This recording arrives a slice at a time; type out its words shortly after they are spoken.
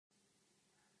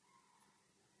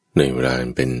ในเวลา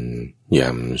เป็นยา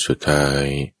มสุดท้าย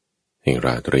แห่งร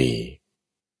าตรี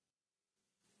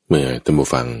เมื่อท่านผู้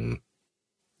ฟัง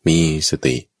มีส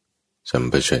ติสัม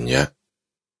ปชัญญะ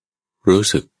รู้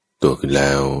สึกตัวขึ้นแ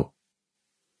ล้ว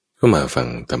ก็มาฟัง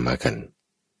ธรรมะกัน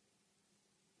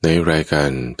ในรายกา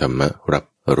รธรรมรับ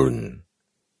อรุณ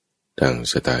ทาง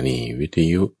สถานีวิท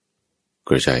ยุก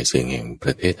ระจายเสียงแห่งปร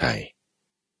ะเทศไทย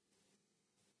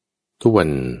ทุกวัน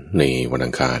ในวัน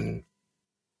อังคาร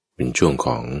เป็นช่วงข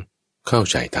องเข้า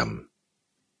ใจธรรม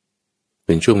เ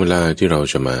ป็นช่วงเวลาที่เรา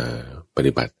จะมาป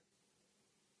ฏิบัติ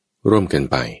ร่วมกัน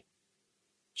ไป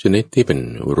ชนิดที่เป็น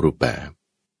รูปแบบ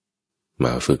ม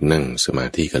าฝึกนั่งสมา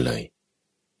ธิกันเลย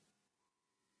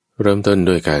เริ่มต้นโ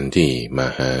ดยการที่มา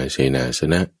หาเสนาส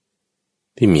นะ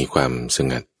ที่มีความส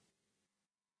งัด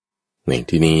ใน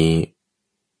ที่นี้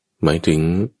หมายถึง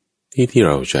ที่เ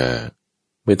ราจะ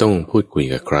ไม่ต้องพูดคุย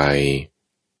กับใคร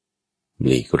ห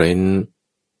ลีกเร้น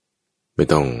ไม่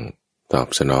ต้องตอบ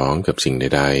สนองกับสิ่งใ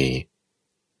ด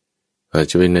ๆอาจ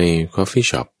จะเป็นในคอฟฟี่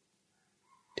ช็อป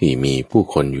ที่มีผู้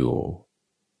คนอยู่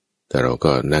แต่เรา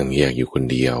ก็นั่งแยกอยู่คน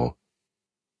เดียว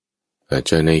อาจ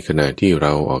จะในขณะที่เร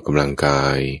าออกกำลังกา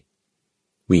ย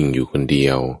วิ่งอยู่คนเดี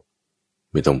ยว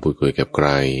ไม่ต้องพูดคุยกับใคร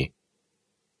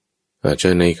อาจจะ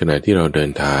ในขณะที่เราเดิ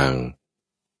นทาง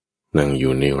นั่งอ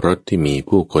ยู่ในรถที่มี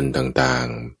ผู้คนต่าง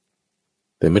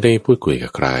ๆแต่ไม่ได้พูดคุยกั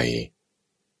บใคร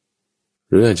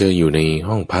หรืออาจจะอยู่ใน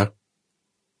ห้องพัก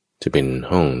จะเป็น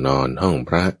ห้องนอนห้องพ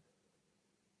ระ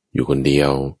อยู่คนเดีย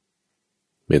ว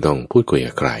ไม่ต้องพูดคุย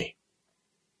กับใคร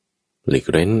หลีก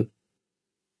เร้น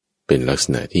เป็นลักษ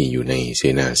ณะที่อยู่ในเส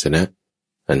นาสนะ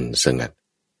อันสงัด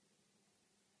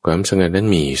ความสงัดนั้น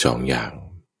มีสองอย่าง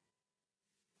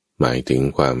หมายถึง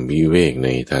ความวิเวกใน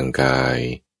ทางกาย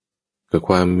กับ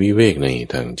ความวิเวกใน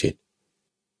ทางจิต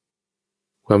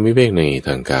ความวิเวกในท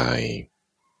างกาย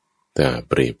แต่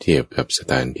เปรียบเทียบกับส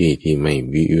ถานที่ที่ไม่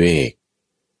วิเวก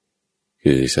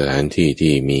คือสถานที่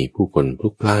ที่มีผู้คนพลุ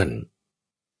กพล่าน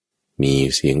มี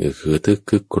เสียงทึก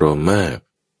คึกโครมมาก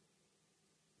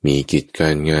มีกิจกา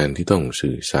รงานที่ต้อง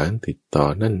สื่อสารติดต่อ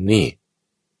นั่นนี่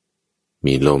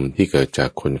มีลมที่เกิดจา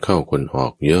กคนเข้าคนออ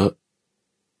กเยอะ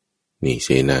นี่เส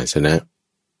นาสนะ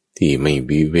ที่ไม่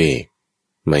วิเวก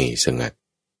ไม่สงัด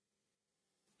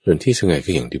ส่วนที่สงัด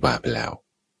ก็อย่างที่ว่าไปแล้ว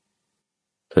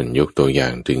ท่านยกตัวอย่า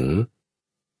งถึง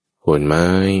โคนไม้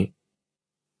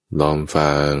ล้อมฟ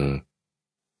าง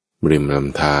ริมล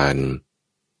ำธาร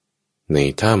ใน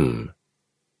ถ้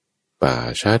ำป่า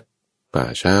ชัดป่า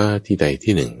ช้าที่ใด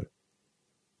ที่หนึ่ง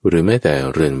หรือแม้แต่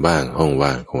เรือนว่างห้องว่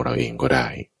างของเราเองก็ได้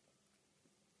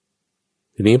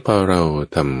ทีนี้พอเรา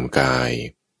ทำกาย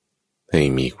ให้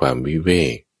มีความวิเว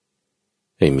ก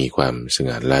ให้มีความส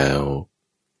งัดแล้ว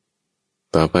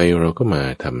ต่อไปเราก็มา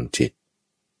ทำจิต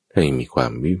ให้มีควา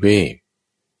มวิเวก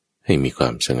ให้มีควา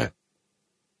มสงัด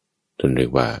จนเรีย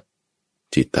กว่า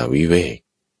จิตตวิเวก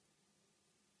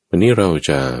วันนี้เรา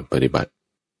จะปฏิบัติ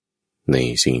ใน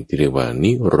สิ่งที่เรียกว่า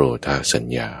นิโรธาสัญ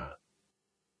ญา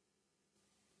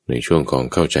ในช่วงของ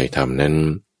เข้าใจธรรมนั้น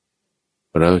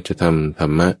เราจะทำธร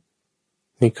รมะ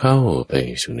ให้เข้าไป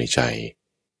สู่ในใจ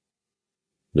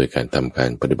โดยการทำกา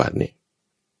รปฏิบัติเนี่ย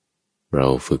เรา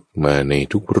ฝึกมาใน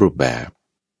ทุกรูปแบบ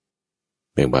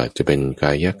ไม่ว่าจะเป็นก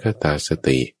ายคตาส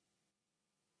ติ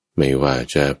ไม่ว่า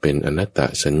จะเป็นอนัตต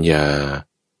สัญญา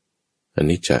อ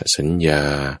นิจจสัญญา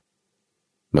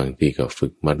บางทีก็ฝึ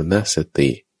กมรณส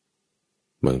ติ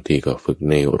บางทีก็ฝึก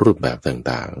ในรูปแบบ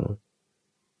ต่าง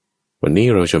ๆวันนี้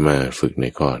เราจะมาฝึกใน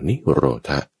ข้อนิโร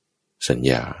ธสัญ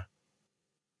ญา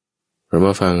เราม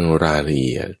าฟังรายละเ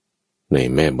อียดใน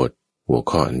แม่บทหัว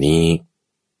ข้อนี้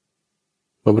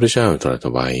พระพุทธเจ้าตรัส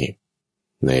ไว้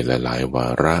ในหลายๆวา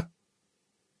ระ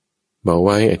บอกไ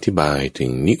ว้อธิบายถึ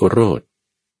งนิโรธ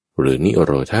หรือนิโ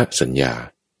รธสัญญา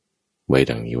ไว้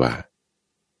ดังนี้ว่า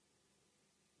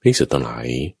ภิกษุทั้งหลาย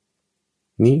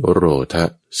นิโรธ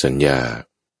สัญญา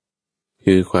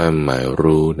คือความหมาย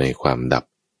รู้ในความดับ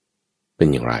เป็น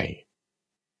อย่างไร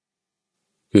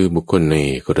คือบุคคลใน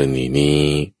กรณีนี้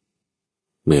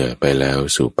เมื่อไปแล้ว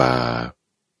สู่ป่า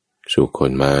สู่โค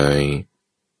นไม้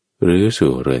หรือ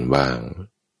สู่เรือนว่าง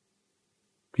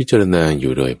พิจารณาอ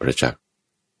ยู่โดยประจักษ์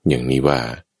อย่างนี้ว่า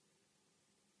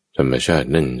ธรรมชาติ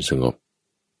นั่นสงบ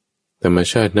ธรรม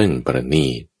ชาตินั่นประณี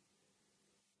ต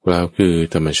กล่าวคือ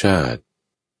ธรรมชาติ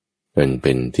มันเ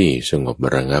ป็นที่สงบ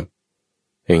ระงับ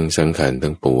แห่งสังขาร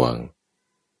ทั้งปวง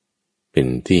เป็น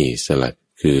ที่สลัด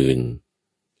คืน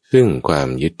ซึ่งความ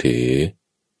ยึดถือ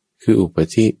คืออุป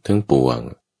ธิทั้งปวง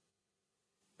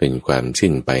เป็นความ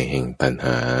สิ้นไปแห่งตัณห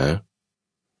า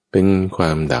เป็นคว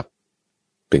ามดับ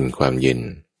เป็นความเย็น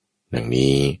ดัง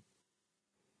นี้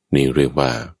นี่เรียกว่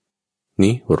านิ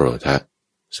โรธ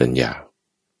สัญญา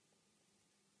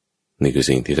นี่คือ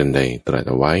สิ่งที่ท่านได้ตรัส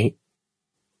เอาไว้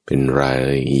เป็นราย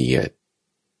ละเอียด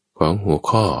ของหัว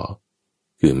ข้อ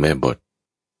คือแม่บท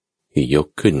ที่ยก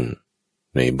ขึ้น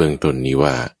ในเบื้องต้นนี้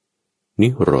ว่านิ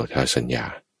โรธาสัญญา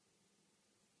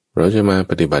เราจะมา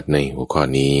ปฏิบัติในหัวข้อ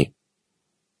นี้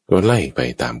ก็ไล่ไป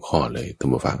ตามข้อเลยท่าน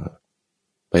ผู้ฟัง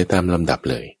ไปตามลำดับ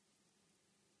เลย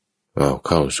เอาเ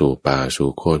ข้าสู่ป่าสู่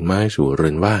โคนไม้สู่เรื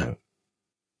อนว่าง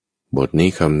บทนี้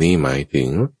คำนี้หมายถึง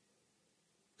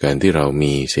การที่เรา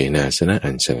มีเสนาสนะ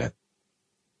อันสงัด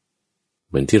เ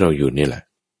หมือนที่เราอยู่นี่แหละ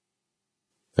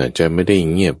อาจจะไม่ได้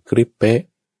เงียบกริบเป๊ะ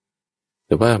แ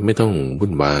ต่ว่าไม่ต้องวุ่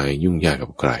นวายยุ่งยากกั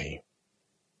บใคร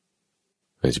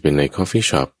อาจจะเป็นในคอฟฟี่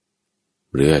ช็อป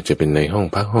หรืออาจจะเป็นในห้อง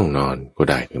พักห้องนอนก็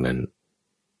ได้ทั้งนั้น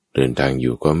เดินทางอ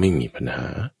ยู่ก็ไม่มีปัญหา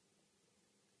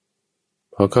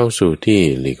พอเข้าสู่ที่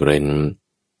หลีกเร้น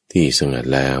ที่สงัด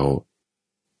แล้ว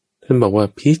ท่านบอกว่า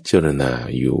พิจารณา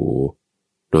อยู่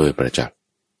โดยประจักษ์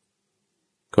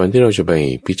ก่อนที่เราจะไป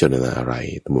พิจารณาอะไร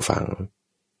ท่านผู้ฟัง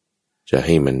จะใ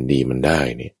ห้มันดีมันได้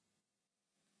เนี่ย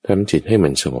ทำจิตให้มั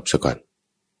นสงบซะก่อน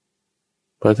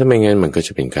เพราะถ้าไม่งั้นมันก็จ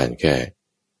ะเป็นการแค่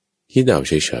คิดเอา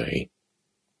เฉย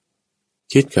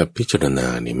ๆคิดกับพิจารณา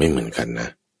นี่ไม่เหมือนกันนะ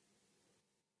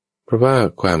เพราะว่า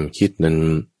ความคิดนั้น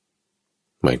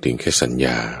หมายถึงแค่สัญญ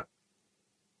า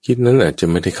คิดนั้นอาจจะ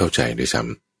ไม่ได้เข้าใจด้วยซ้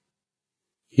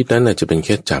ำคิดนั้นอาจจะเป็นแ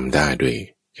ค่จำได้ด้วย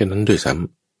แค่นั้นด้วยซ้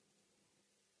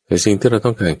ำแต่สิ่งที่เราต้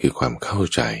องการคือความเข้า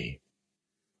ใจ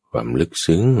ความลึก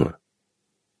ซึ้ง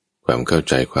ความเข้า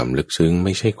ใจความลึกซึ้งไ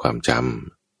ม่ใช่ความจ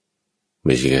ำไ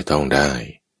ม่ใช่แค่ท่องได้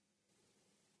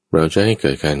เราจะให้เ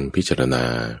กิดการพิจารณา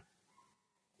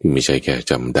ที่ไม่ใช่แค่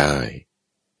จำได้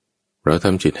เราท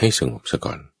ำจิตให้สงบซะ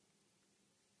ก่อน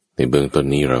ในเบื้องต้น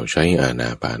นี้เราใช้อานา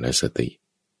ปานสติ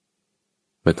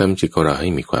มาทำจิตของเราให้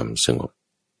มีความสงบ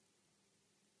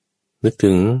นึก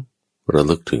ถึงระ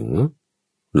ลึกถึง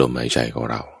ลมหายใจของ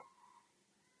เรา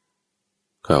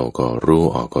เข้าก็รู้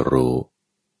ออกก็รู้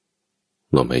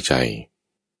ลมหายใจ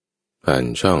ผ่าน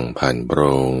ช่องผ่านโพร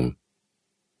ง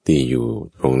ที่อยู่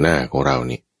ตรงหน้าของเรา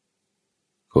นี่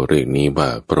ก็เรียกนี้ว่า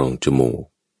โพรงจมูก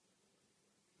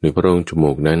ในโพรงจ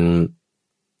มูกนั้น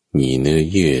มีเนื้อ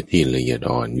เยื่อที่ละเอียด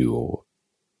อ่อนอยู่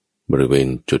บริเวณ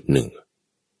จุดหนึ่ง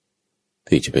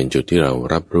ที่จะเป็นจุดที่เรา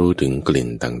รับรู้ถึงกลิ่น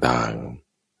ต่าง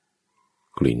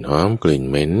ๆกลิ่นหอมกลิ่น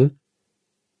เหม็น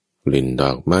กลิ่นด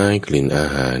อกไม้กลิ่นอา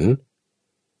หาร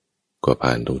ก็ผ่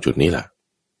านตรงจุดนี้แหละ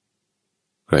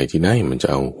ใครที่ไหนมันจะ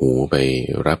เอาหูไป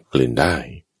รับกลิ่นได้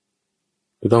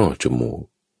ก็ต้องเอาจมูก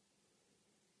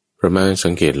ประมาณสั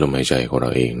งเกตลมหายใจของเรา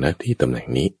เองนะที่ตำแหน่ง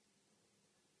นี้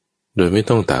โดยไม่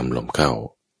ต้องตามลมเข้า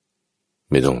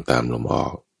ไม่ต้องตามลมออ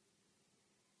ก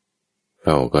เ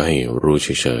ข้าก็ให้รู้เ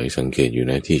ฉยๆสังเกตอยู่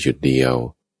ในที่จุดเดียว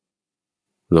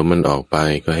ลมมันออกไป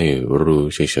ก็ให้รู้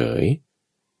เฉย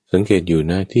ๆสังเกตอยู่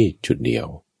หน้าที่จุดเดียว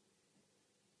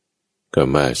ก็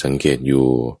มาสังเกตอยู่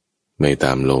ไม่ต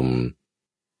ามลม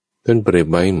ท่านเปรียบ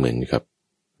ไว้เหมือนกับ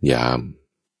ยาม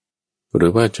หรื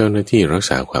อว่าเจ้าหน้าที่รัก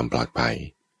ษาความปลอดภัย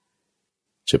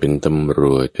จะเป็นตำร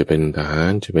วจจะเป็นทหา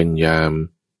รจะเป็นยาม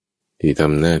ที่ท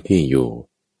ำหน้าที่อยู่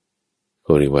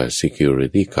ก็เรียกว่า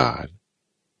security guard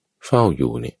เฝ้าอ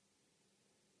ยู่เนี่ย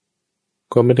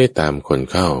ก็ไม่ได้ตามคน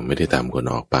เข้าไม่ได้ตามคน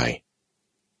ออกไป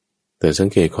แต่สัง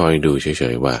เกตคอยดูเฉ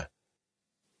ยๆว่า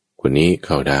คนนี้เ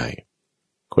ข้าได้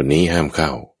คนนี้ห้ามเข้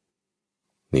า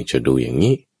นี่จะดูอย่าง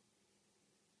นี้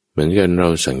เหมือนกันเรา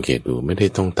สังเกตดูไม่ได้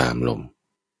ต้องตามลม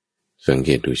สังเก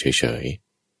ตดูเฉย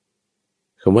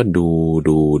ๆคำว่าดู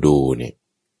เนี่ย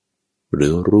หรื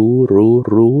อรู้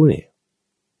เนี่ย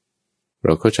เร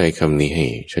าเข้าใจคำนี้ให้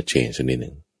ชัดเจนสักนิดห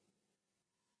นึ่ง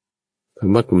ค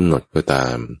ำว่ากำหนดก็ตา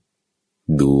ม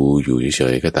ดูอยู่เฉ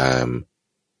ยๆก็ตาม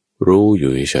รู้อ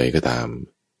ยู่เฉยๆก็ตาม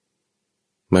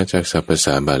มาจากศัพท์ภาษ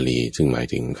าบาลีซึ่งหมาย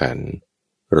ถึงการ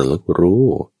ระลึกรู้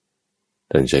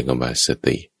ท่านใช้คำว่าส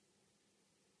ติ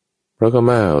เพราะคำ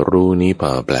ว่ารู้นี้พ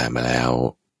อแปลมาแล้ว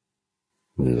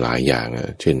มันหลายอย่าง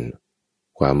เช่น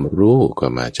ความรู้ก็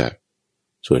มาจาก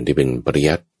ส่วนที่เป็นปริ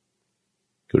ยัติ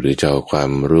หรือจะเอาควา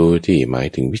มรู้ที่หมาย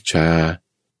ถึงวิชา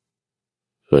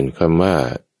ส่วนคำว่า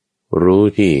รู้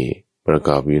ที่ประก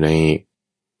อบอยู่ใน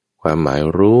ความหมาย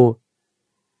รู้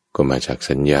ก็มาจาก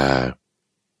สัญญา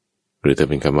หรือถ้า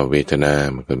เป็นคำว่าเวทนา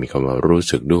มันก็มีคำว่ารู้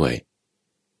สึกด้วย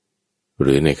ห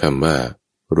รือในคำว่า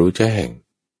รู้แจ้ง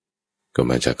ก็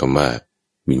มาจากคำว่า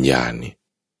วิญญาณนี่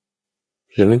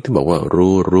ฉะนั้นที่บอกว่า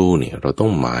รู้เนี่ยเราต้อ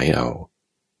งหมายเอา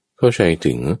เข้าใจ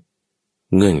ถึง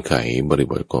เงื่อนไขบริ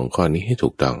บทของข้อนี้ให้ถู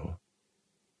กต้อง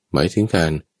หมายถึงกา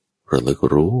รระลึก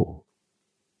รู้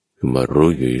คือมารู้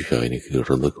อยู่เฉยๆนี่คือร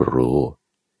ะลึกรู้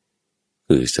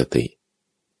คือสติ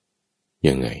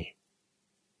ยังไง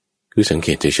คือสังเก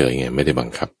ตเฉยๆไงไม่ได้บัง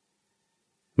คับ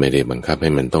ใ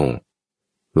ห้มันต้อง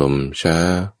ลมช้า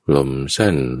ลม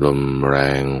สั้นลมแร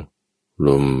งล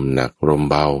มหนักลม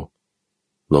เบา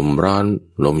ลมร้อน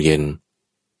ลมเย็น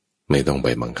ไม่ต้องไป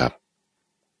บังคับ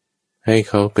ให้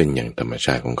เขาเป็นอย่างธรรมช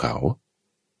าติของเขา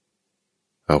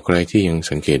เอาใครที่ยัง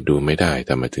สังเกตดูไม่ได้แ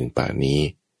ต่มาถึงป่านนี้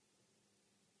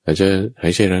อาจจะหา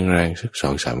ยใจแรงๆสัก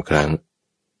 2-3 ครั้ง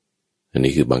อัน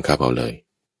นี้คือบังคับเอาเลย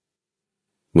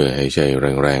เมื่อหายใจ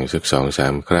แรงๆสัก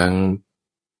 2-3 ครั้ง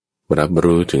รับ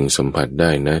รู้ถึงสัมผัสไ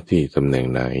ด้นะที่ตำแหน่ง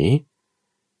ไหน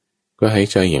ก็หาย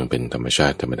ใจอย่างเป็นธรรมชา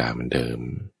ติธรรมดาเหมือนเดิม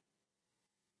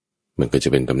มันก็จะ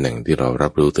เป็นตำแหน่งที่เรารั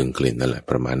บรู้ถึงกลิ่นนั่นแหละ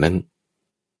ประมาณนั้น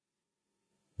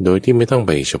โดยที่ไม่ต้องไ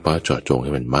ปเฉพาะเจาะจงใ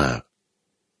ห้มันมาก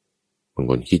บาง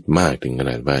คนคิดมากถึงข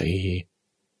นาดว่า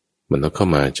มันต้องเข้า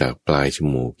มาจากปลายจ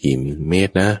มูกกี่เมต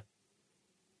รนะ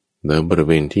แล้วบริเ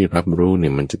วณที่รับรู้เนี่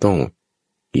ยมันจะต้อง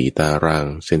กี่ตาราง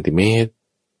เซนติเมตร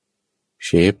เช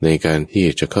ฟในการที่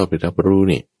จะเข้าไปรับรู้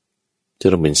เนี่ยจะ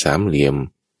ต้องเป็นสามเหลี่ยม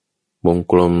วง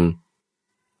กลม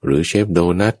หรือเชฟโด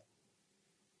นัท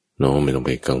น้องไม่ต้องไ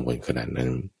ปกังวลขนาดนั้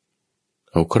น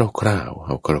เอาคร่าวๆเอ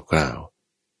าคร่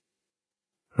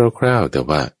าวๆแต่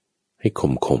ว่าให้ค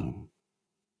ม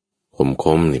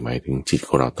นี่หมายถึงจิตข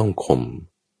องเราต้องคม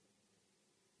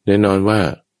แน่นอนว่า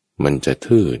มันจะ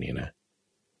ทื่อเนี่ยนะ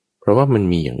เพราะว่ามัน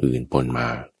มีอย่างอื่นปนมา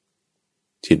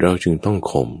จิตเราจึงต้อง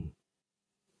คม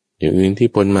อย่างอื่นที่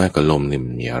ปนมากับลมเนี่ยมั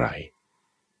นมีอะไร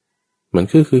มัน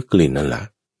คือกลิ่นนั่นแหละ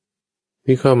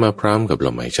ที่เข้ามาพร้อมกับล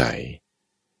มหายใจ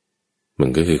มัน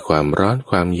ก็คือความร้อน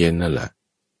ความเย็นนั่นแหละ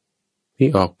ที่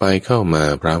ออกไปเข้ามา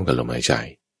พร้อมกับลมหายใจ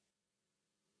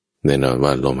แน่นอนว่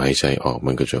าลมหายใจออก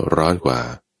มันก็จะร้อนกว่า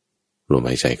ลม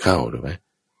หายใจเข้าถูกไหม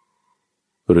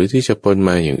หรือที่จะปนม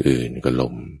าอย่างอื่นก็ล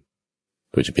ม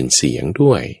ก็จะเป็นเสียง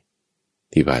ด้วย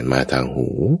ที่ผ่านมาทางหู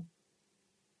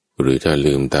หรือถ้า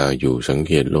ลืมตาอยู่สังเ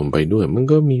กตลมไปด้วยมัน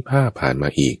ก็มีภาพผ่านมา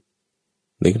อีก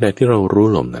ในขณะที่เรารู้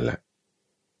ลมนั่นแหละ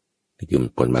นี่คือมั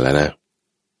นปนมาแล้วนะ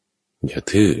อย่า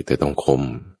ทื่อแต่ต้องคม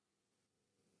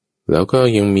แล้วก็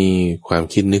ยังมีความ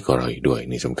คิดนึกของเราอีกด้วย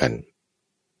นี่สำคัญ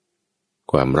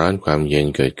ความร้อนความเย็น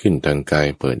เกิดขึ้นทางกาย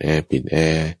เปิดแอร์ปิดแอ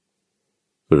ร์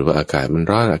หรือว่าอากาศมัน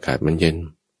ร้อนอากาศมันเย็น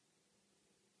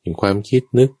อย่างความคิด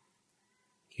นึก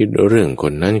คิดเรื่องค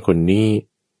นนั้นคนนี้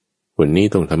วันนี้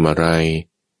ต้องทำอะไร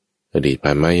อดีตผ่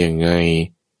านมายังไง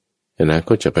อนาค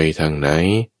ตจะไปทางไหน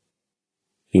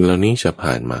สิ่งเหล่านี้จะ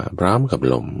ผ่านมาพร้อมกับ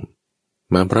ลม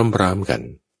มาพร้อมๆกัน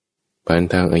ผ่าน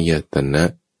ทางอายตนะ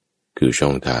คือช่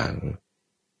องทาง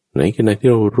ในขณะที่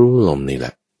เรารู้ลมนี่แหล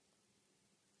ะ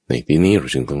ในที่นี้เรา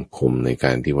จึงต้องคมในก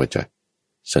ารที่ว่าจะ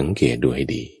สังเกตดูให้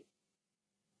ดี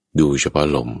ดูเฉพาะ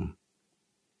ลม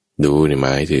ดูในหม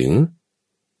ายถึง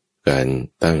การ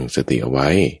ตั้งสติเอาไว้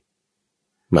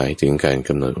หมายถึงการก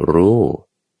ำหนดรู้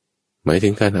หมายถึ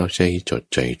งการเอาใจจด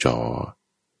ใจจ่อ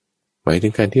หมายถึ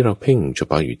งการที่เราเพ่งเฉ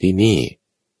พาะอยู่ที่นี่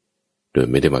โดย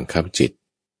ไม่ได้บังคับจิต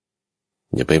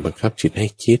อย่าไปบังคับจิตให้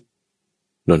คิด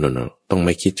โน่ต้องไ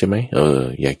ม่คิดใช่ไหม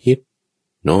อย่าคิด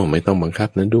ไม่ต้องบังคับ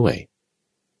นั้นด้วย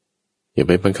อย่าไ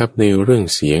ปบังคับในเรื่อง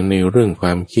เสียงในเรื่องคว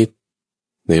ามคิด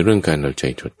ในเรื่องการเอาใจ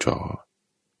จดจ่อ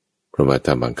เพราะว่าถ้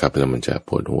าบังคับแล้วมันจะป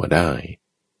วดหัวได้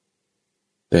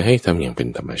แต่ให้ทำอย่างเป็น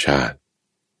ธรรมชาติ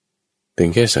เป็น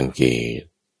แค่สังเกต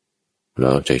แล้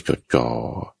วใจจดจ่อ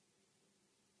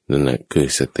นั่นแหละคือ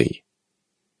สติ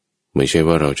ไม่ใช่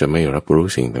ว่าเราจะไม่รับรู้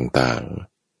สิ่งต่าง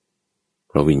ๆเ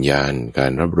พราะวิญญาณกา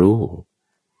รรับรู้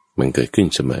มันเกิดขึ้น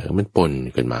เสมอมันปน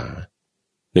กันมา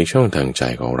ในช่องทางใจ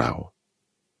ของเรา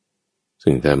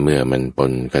ซึ่งแต่เมื่อมันป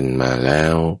นกันมาแล้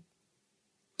ว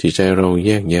จิตใจเราแย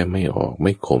กแยะไม่ออกไ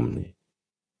ม่คม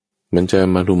มันจะ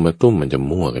มารุมมาตุ้มมันจะ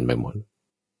มั่วกันไปหมด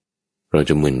เรา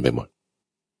จะมึนไปหมด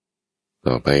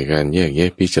ต่อไปการแยกแย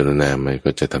ะพิจารณามันก็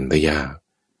จะทำได้ยาก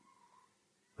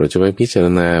เราจะไปพิจาร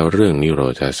ณาเรื่องนิโร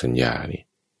ธาสัญญานี่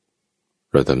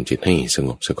เราทำจิตให้สง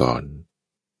บซะก่อน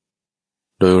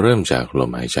โดยเริ่มจากลม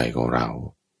หายใจของเรา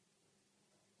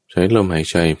ใช้ลมหาย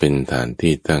ใจเป็นฐาน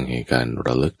ที่ตั้งให้การร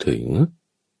ะลึกถึง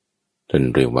ท่าน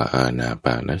เรียกว่าอานาป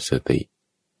านสติ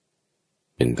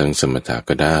เป็นทั้งสมถะ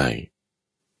ก็ได้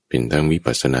เป็นทั้งวิ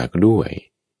ปัสสนาก็ด้วย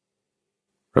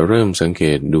เราเริ่มสังเก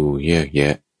ตดูแยกแย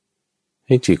ะใ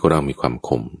ห้จิตของเรามีความค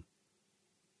ม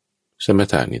สม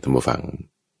ถะนี่ท่านผู้ฟัง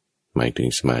หมายถึง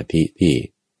สมาธิที่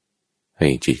ให้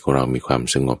จิตของเรามีความ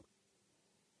สงบ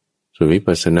ส่วนวิ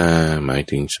ปัสสนาหมาย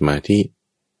ถึงสมาธิ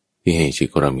ที่ให้จิต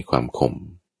ของเรามีความคม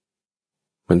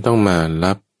มันต้องมา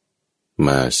รับม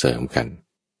าเสริมกัน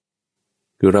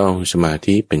คือเราสมา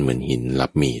ธิเป็นเหมือนหินรั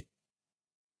บมีด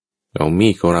เอามี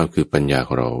ดของเราคือปัญญาข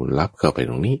องเรารับเข้าไป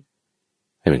ตรงนี้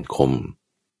ให้มันคม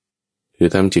คือ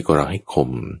ทำจิตของเราให้คม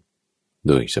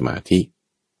โดยสมาธิ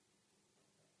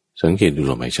สังเกตดู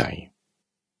ลมหายใจ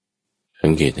สั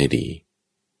งเกตให้ดี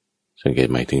สังเกต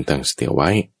หมายถึงตั้งสติไว้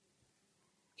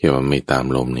แค่ว่าไม่ตาม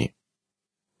ลมนี่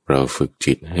เราฝึก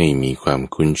จิตให้มีความ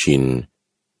คุ้นชิน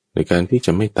ในการที่จ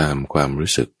ะไม่ตามความ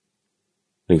รู้สึก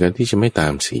ในการที่จะไม่ตา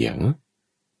มเสียง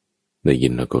ได้ยิ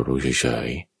นแล้วก็รู้เฉย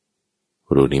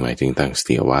ๆรู้นี่หมายถึงตั้งส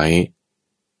ติไว้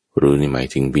รู้นี่หมาย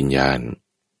ถึงวิญญาณ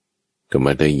ก็ม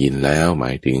าได้ยินแล้วหม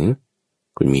ายถึง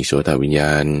คุณมีโสตวิญญ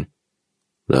าณ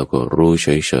แล้วก็รู้เฉ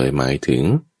ยๆหมายถึง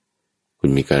คุณ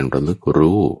มีการระลึก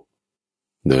รู้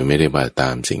โดยไม่ได้บาตา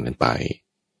มสิ่งนั้นไป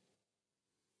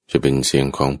จะเป็นเสียง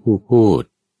ของผู้พูด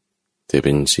จะเ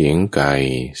ป็นเสียงไก่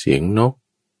เสียงนก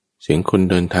เสียงคน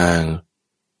เดินทาง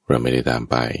เราไม่ได้ตาม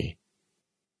ไป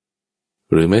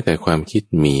หรือแม้แต่ความคิด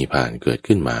มีผ่านเกิด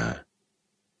ขึ้นมา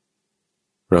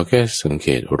เราแค่สังเก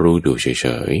ตรู้ดูเฉ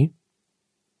ย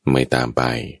ๆไม่ตามไป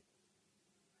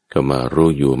ก็มารู้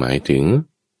อยู่หมายถึง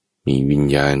มีวิญ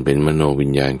ญาณเป็นมโนวิ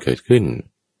ญญาณเกิดขึ้น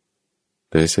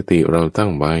แต่สติเราตั้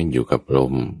งไว้อยู่กับล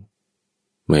ม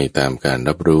ไม่ตามการ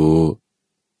รับรู้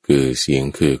คือเสียง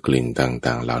คือกลิ่น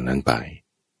ต่างๆเหล่านั้นไป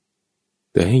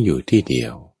แต่ให้อยู่ที่เดีย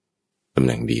วตำแห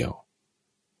น่งเดียว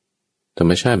ธรร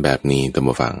มชาติแบบนี้ตาม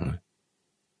ฟัง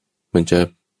มันจะ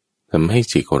ทำให้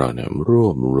จิตของเราเนี่ยรว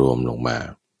บรวมลงมา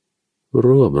เพ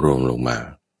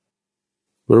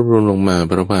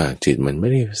ราะว่าจิตมันไม่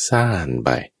ได้ซ่านไป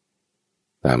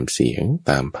ตามเสียง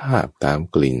ตามภาพตาม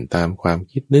กลิ่นตามความ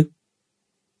คิดนึก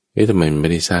ทำไมมันไม่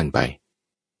ได้ซ่านไป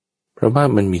เพราะว่า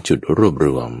มันมีจุดรวบร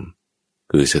วม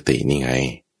คือสตินี่ไง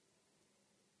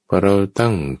พอเราตั้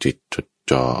งจิตจด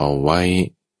จ่อเอาไว้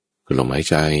คือลมหาย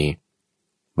ใจ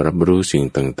รับรู้สิ่ง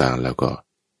ต่างๆแล้วก็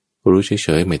รู้เฉ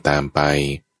ยๆไม่ตามไป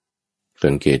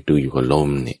สังเกตดูอยู่กับลม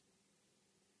นี่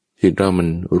จิตเรามัน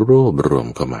รวบรวม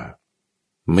เข้ามา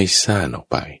ไม่ซ่านออก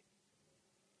ไป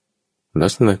ลั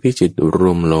กษณะที่จิตร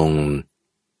วมลง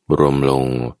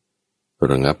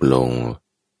ระงับลง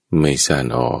ไม่ซ่าน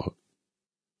ออก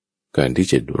การที่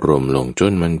จิตรวมลงจ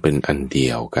นมันเป็นอันเดี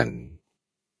ยวกัน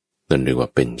นั่นเรียกว่า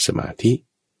เป็นสมาธิ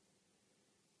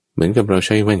เหมือนกับเราใ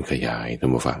ช้แว่นขยายท่า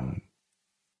นผู้ฟัง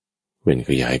แว่น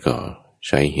ขยายก็ใ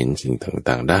ช้เห็นสิ่ง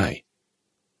ต่างๆได้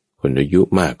คนอายุ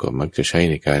มากก็มักจะใช้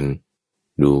ในการ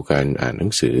ดูการอ่านหนั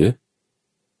งสือ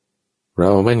เรา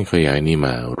เอาแว่นขยายนี้ม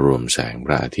ารวมแสงพ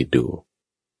ระอาทิตย์ดู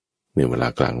ในเวลา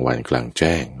กลางวันกลางแ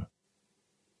จ้ง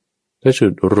ถ้าจุ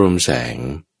ดรวมแสง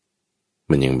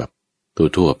มันยังแบบ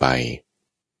ทั่วไป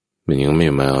มันยังไม่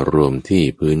มารวมที่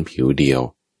พื้นผิวเดียว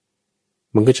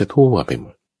มันก็จะทั่วไปหม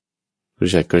ด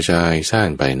กระจายซ่าน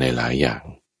ไปในหลายอย่าง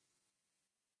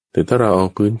แต่ถ้าเราเอา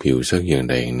พื้นผิวสักอย่าง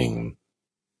ใดอย่างหนึ่ง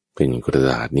เป็นกระ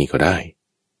ดาษนี้ก็ได้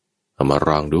เอามาล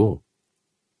องดู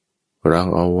ลอง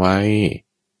เอาไว้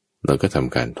แล้วก็ท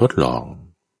ำการทดลอง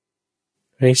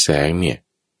ให้แสงเนี่ย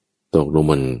ตกลง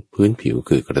บนพื้นผิว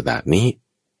คือกระดาษนี้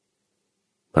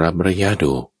ปรับระยะ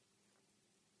ดู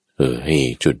ให้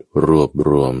จุดรวบร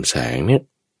วมแสงเนี่ย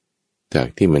จาก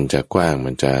ที่มันจะกว้าง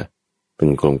มันจะเป็น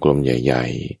กลมๆใหญ่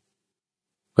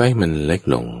ๆก็ให้มันเล็ก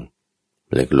ลงเ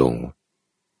หลือเล็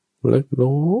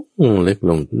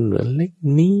ก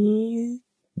นิด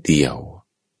เดียว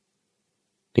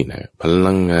นี่นะพ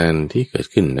ลังงานที่เกิด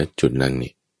ขึ้นณจุดนั้น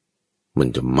นี่มัน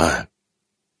จะมาก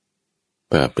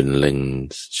แบบเป็นเลน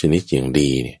ส์ชนิดอย่างดี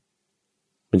เนี่ย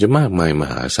มันจะมากมายม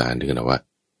หาศาลถึงขนาดว่า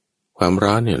ความ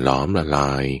ร้อนเนี่ยล้อมละล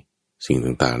ายสิ่ง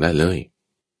ต่างๆได้เลย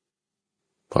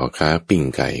พอค้าปิ้ง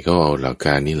ไก่ก็เอาหลักก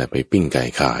ารนี่แหละไปปิ้งไก่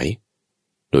ขาย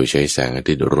โดยใช้แสงอา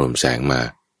ทิตย์รวมแสงมา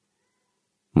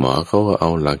หมอเขาก็เอา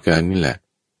หลักการนี่แหละ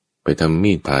ไปทำ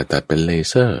มีดผ่าตัดเป็นเล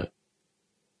เซอร์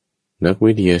นัก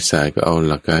วิทยาศาสตร์ก็เอา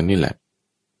หลักการนี่แหละ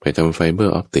ไปทำไฟเบอ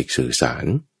ร์ออปติกสื่อสาร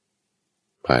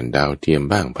ผ่านดาวเทียม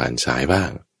บ้างผ่านสายบ้า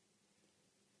ง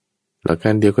หลักกา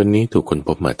รเดียวกันนี้ถูกค้นพ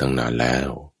บมาตั้งนานแล้ว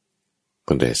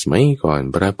ตั้งแต่สมัยก่อน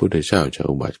พระพุทธเจ้าจะ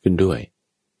อุบัติขึ้นด้วย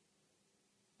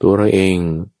ตัวเราเอง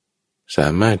สา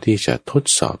มารถที่จะทด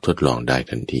สอบทดลองได้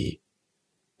ทันที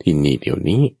ที่นี่เดี๋ยว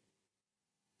นี้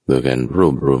โดยการรว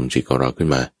บรวมจิตของเราขึ้น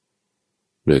มา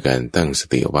โดยการตั้งส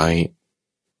ติไว้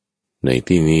ใน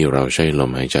ที่นี้เราใช้ลม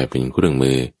หายใจเป็นเครื่อง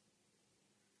มือ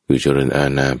คือเจริญอา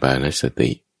นาปานส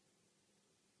ติ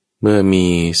เมื่อมี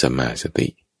สัมมาสติ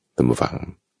ตั้งฟัง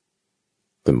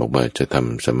เป็นบอกว่าจะท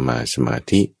ำสัมมาสมา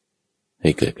ธิให้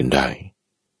เกิดขึ้นได้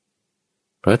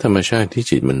เพราะธรรมชาติที่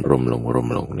จิตมันรวม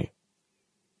ลงเนี่ย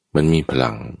มันมีพลั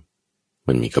ง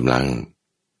มันมีกำลัง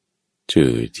ชื่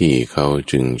อที่เขา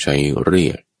จึงใช้เรี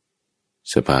ยก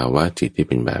สภาวะจิตที่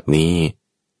เป็นแบบนี้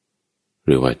ห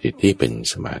รือว่าจิตที่เป็น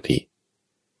สมาธิ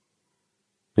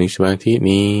ในสมาธิ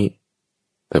นี้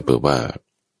ถ้าเปิดว่า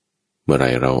เมื่อไร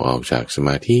เราออกจากสม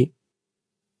าธิ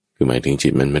คือหมายถึงจิ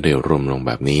ตมันไม่ได้รวมลงแ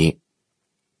บบนี้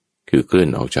คือเคลื่อน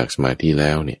ออกจากสมาธิแ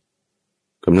ล้วเนี่ย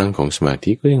กำลังของสมาธิ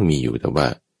ก็ยังมีอยู่แต่ว่า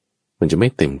มันจะไม่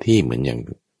เต็มที่เหมือนอย่าง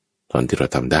ตอนที่เรา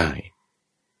ทำได้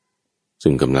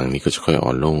ซึ่งกำลังนี้ก็จะค่อยอ่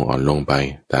อนลงไป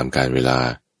ตามกาลเวลา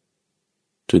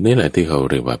จุดนี้แหละที่เขา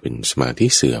เรียกว่าเป็นสมาธิ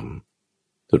เสื่อม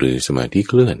หรือสมาธิ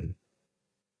เคลื่อน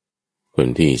คน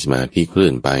ที่สมาธิเคลื่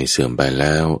อนไปเสื่อมไปแ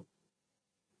ล้ว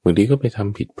บางทีก็ไปท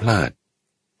ำผิดพลาด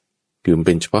คือเ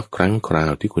ป็นเฉพาะครั้งครา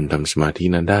วที่คุณทำสมาธิ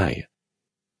นั้นได้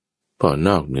พอน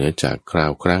อกเหนือจากครา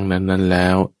วครั้งนั้นแล้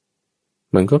ว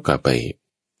มันก็กลับไป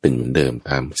เป็นเหมือนเดิม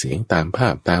ตามเสียงตามภา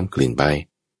พตามกลิ่นไป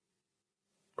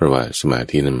เพราะว่าสมา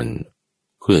ธินั้นมัน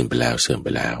เคลื่อนไปแล้วเสื่อมไป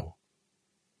แล้ว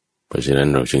เพราะฉะนั้น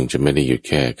เราจึงจะไม่ได้หยุดแ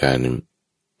ค่การ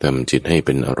ทำจิตให้เ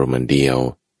ป็นอารมณ์เดียว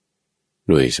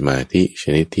ด้วยสมาธิช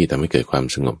นิดที่ทำให้เกิดความ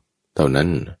สงบเท่านั้น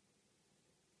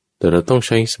แต่เราต้องใ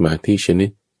ช้สมาธิชนิด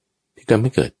ที่ทำใ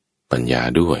ห้เกิดปัญญา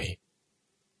ด้วย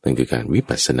นั่นคือการวิ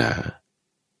ปัสสนา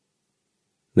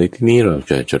ในที่นี้เรา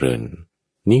จะเจริญ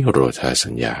นิโรธาสั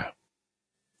ญญา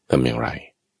ทำอย่างไร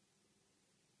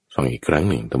ฟังอีกครั้ง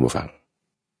หนึ่งท่านผู้ฟัง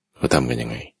เขาทำกันยั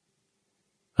งไง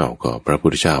ก็พระพุท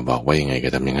ธเจ้าบอกว่ายังไงก็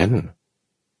ทำอย่างนั้น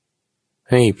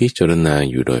ให้พิจารณา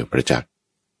อยู่โดยประจักษ์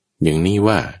อย่างนี้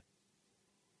ว่า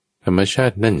ธรรมชา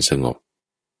ตินั่นสงบ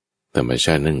ธรรมช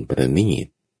าตินั่นประณีต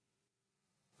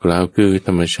กล่าวคือธ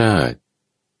รรมชาติ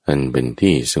อันเป็น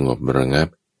ที่สงบระงับ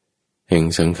แห่ง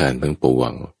สังขารทั้งปว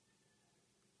ง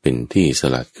เป็นที่ส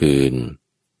ลัดคืน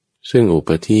ซึ่งอุป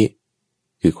ธิ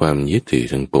คือความยึดถือ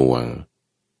ทั้งปวง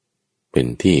เป็น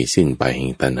ที่สิ้นไปแห่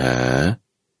งตัณหา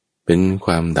เป็นค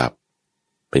วามดับ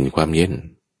เป็นความเย็น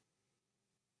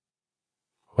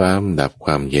ความดับค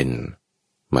วามเย็น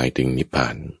หมายถึงนิพพา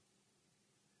น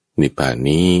นิพพาน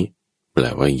นี้แปล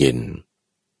ว่าเย็น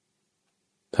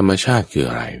ธรรมชาติคือ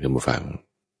อะไรท่านผู้ฟัง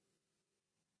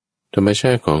ธรรมช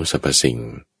าติของสรรพสิ่ง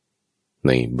ใ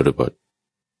นบริบท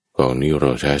ของนิโร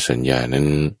ธาสัญญานั้น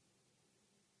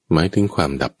หมายถึงควา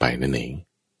มดับไปนั่นเอง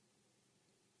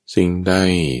สิ่งใด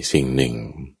สิ่งหนึ่ง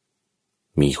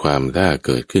มีความได้เ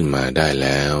กิดขึ้นมาได้แ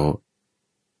ล้ว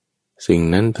สิ่ง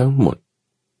นั้นทั้งหมด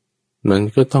มัน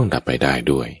ก็ต้องดับไปได้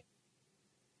ด้วย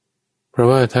เพราะ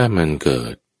ว่าถ้ามันเกิ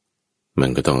ดมัน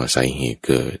ก็ต้องอาศัยเหตุ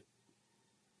เกิด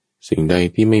สิ่งใด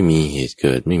ที่ไม่มีเหตุเ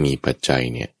กิดไม่มีปัจจัย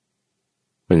เนี่ย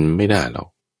มันไม่ได้หรอก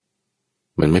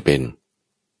มันไม่เป็น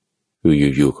คือ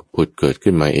อยู่ๆกับผุดเกิด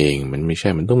ขึ้นมาเองมันไม่ใช่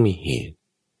มันต้องมีเห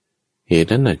ตุ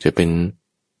นั้นอาจจะเป็น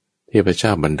เทพเจ้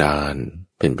าบันดาล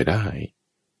เป็นไปได้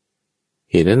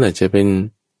เหตุนั้นอาจจะเป็น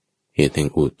เหตุแห่ง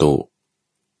อุตุ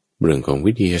เรื่องของ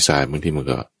วิทยาศาสตร์บางทีมัน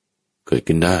ก็เกิด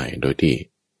ขึ้นได้โดยที่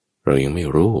เรายังไม่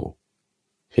รู้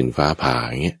เห็นฟ้าผ่า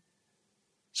อย่างเงี้ย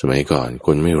สมัยก่อนค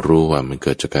นไม่รู้ว่ามันเ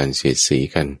กิดจากการเสียดสี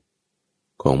กัน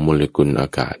ของโมเลกุลอา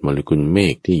กาศโมเลกุลเม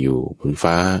ฆที่อยู่บน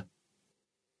ฟ้า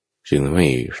จึงทำให้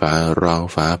ฟ้าร้อง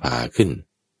ฟ้าผ่าขึ้น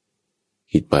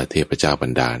คิดว่าเทพเจ้าบั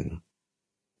นดาล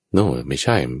ไม่ใ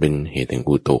ช่มันเป็นเหตุแห่ง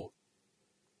อุตุ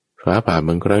ฟ้าผ่าบ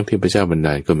างครั้งเทพเจ้าบันด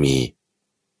าลก็มี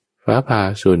ฟ้าผ่า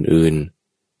ส่วนอื่น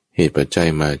เหตุปัจจัย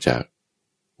มาจาก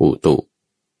อุตุ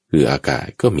คืออากาศ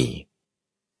ก็มี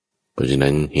เพราะฉะ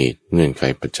นั้นเหตุเงื่อนไข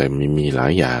ปัจจัยมันมีหลา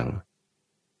ยอย่าง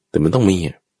แต่มันต้องมี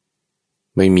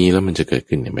ไม่มีแล้วมันจะเกิด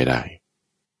ขึ้นไม่ได้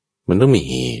มันต้องมี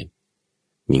เหตุ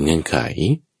มีเงื่อนไข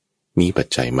มีปัจ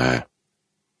จัยมา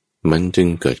มันจึง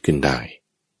เกิดขึ้นได้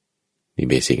นี่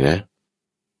เบสิกนะ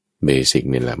เบสิก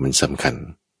นี่แหละมันสำคัญ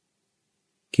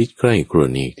คิดใกล้ครวญ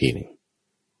นี้อีกทีหนึ่ง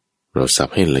เราสั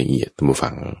บให้ละเอียดท่านผู้ฟั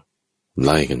งไ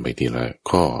ล่กันไปทีละ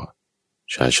ข้อ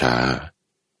ช้า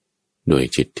ๆโดย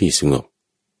จิตที่สงบ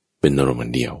เป็นอารม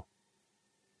ณ์เดียว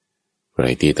ใคร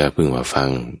ที่ถ้าเพิ่งมาฟั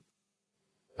ง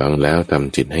แล้วท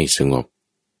ำจิตให้สงบ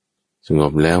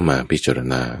แล้วมาพิจาร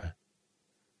ณา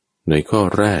ในข้อ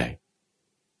แรก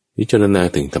พิจารณา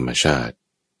ถึงธรรมชาติ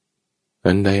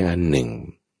อันใดอันหนึ่ง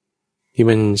ที่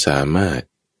มันสามารถ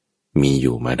มีอ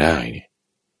ยู่มาได้เนี่ย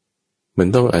มัน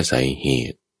ต้องอาศัยเห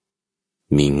ตุ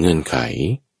มีเงื่อนไข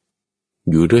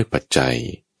อยู่ด้วยปัจจัย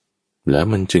แล้ว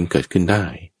มันจึงเกิดขึ้นได้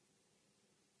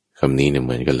คำนี้เนี่ยเห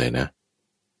มือนกันเลยนะ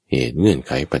เหตุเงื่อนไ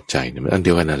ขปัจจัยเนี่ยมันอันเดี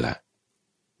ยวกันนั่นแหละ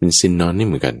เป็นซินนอนนี่เ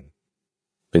หมือนกัน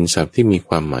เป็นศัพท์ที่มีค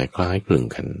วามหมายคล้ายคลึง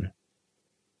กัน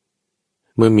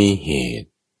เมื่อมีเหตุ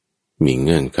มีเ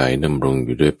งื่อนไขดำรงอ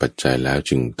ยู่ด้วยปัจจัยแล้ว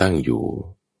จึงตั้งอยู่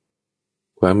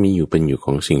ความมีอยู่เป็นอยู่ข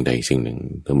องสิ่งใดสิ่งหนึ่ง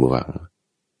ท่านผู้ฟัง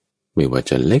ไม่ว่า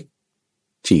จะเล็ก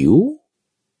จิ๋ว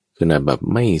ขนาดแบบ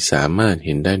ไม่สามารถเ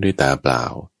ห็นได้ด้วยตาเปล่า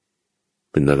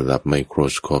เป็นระดับไมโคร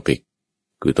สโคปิก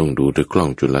คือต้องดูด้วยกล้อง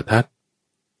จุลทรรศน์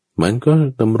มันก็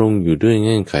ดำรงอยู่ด้วยเ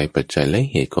งื่อนไขปัจจัยและ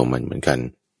เหตุของมันเหมือนกัน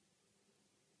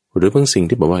หรือบางสิ่ง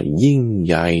ที่บอกว่ายิ่งใ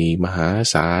หญ่มหา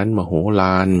ศาลมโหฬ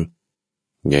าร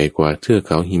ใหญ่กว่าเทือกเ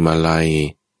ขาหิมาลัย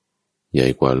ใหญ่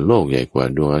กว่าโลกใหญ่กว่า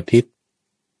ดวงอาทิตย์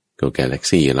ก็กาแล็ก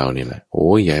ซี่เรานี่แหละโอ้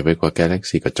ยใหญ่ไปกว่ากาแล็ก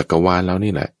ซี่กับจักรวาลเรา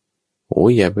นี่แหละ โอ้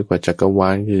ยใหญ่ไปกว่าจักรวา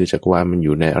ลคือจักรวาลมันอ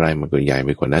ยู่ในอะไรมันก็ใหญ่ไป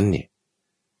กว่านั้นเนี่ย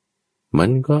มัน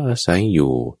ก็อาศัยอ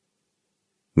ยู่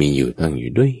มีอยู่ตั้งอ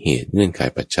ยู่ด้วยเหตุเงื่อนไข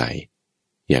ปัจจัย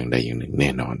อย่างใดอย่างหนึ่งแน่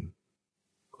นอน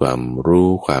ความรู้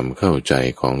ความเข้าใจ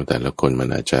ของแต่ละคนมัน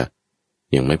อาจจะ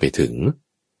ยังไม่ไปถึง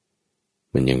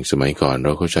มันยังสมัยก่อนเร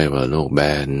าเข้าใจว่าโลกแบ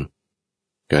น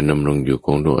การดำรงอยู่ข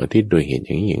องดวงอาทิตย์โดยเหตุอ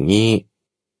ย่างนี้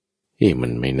มั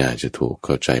นไม่น่าจะถูกเ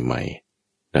ข้าใจใหม่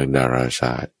นักดาราศ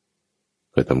าสตร์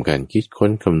ก็ทำการคิดค้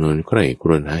นคำนวณใคร่คร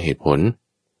วญหาเหตุผล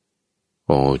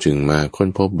จึงมาค้น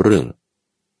พบเรื่อง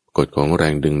กฎของแร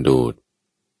งดึงดูด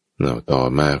ต่อ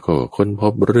มาก็ค้นพ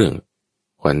บเรื่อง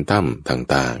ควอนตัม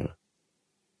ต่าง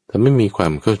ๆทำให้มีควา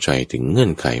มเข้าใจถึงเงื่อ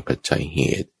นไขปัจจัยเห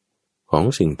ตุของ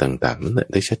สิ่งต่างๆนั้น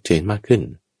ได้ชัดเจนมากขึ้น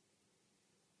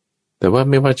แต่ว่า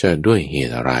ไม่ว่าจะด้วยเห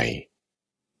ตุอะไร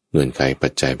เงื่อนไขปั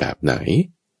จจัยแบบไหน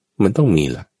มันต้องมี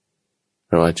ล่ะ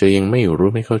เราอาจจะยังไม่รู้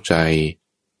ไม่เข้าใจ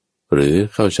หรือ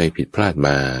เข้าใจผิดพลาดม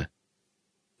า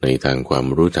ในทางความ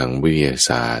รู้ทางวิทยา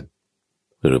ศาสตร์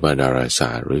หรือว่าดาราศ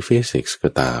าสตร์หรือฟิสิกส์ก็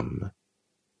ตาม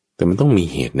แต่มันต้องมี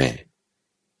เหตุแน่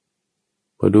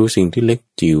พอดูสิ่งที่เล็ก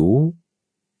จิ๋ว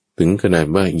ถึงขนาด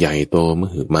ว่าใหญ่โตม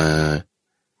หึมา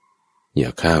อย่า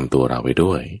ข้ามตัวเราไป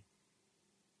ด้วย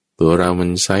ตัวเรามั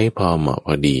นไซส์พอเหมาะพ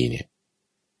อดีเนี่ย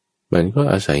มันก็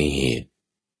อาศัยเหตุ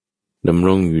ดำร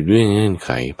งอยู่ด้วยเงื่อนไข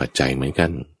ปัจจัยเหมือนกั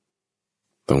น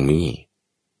ตรงนี้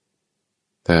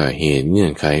ถ้าเหตุเงื่อ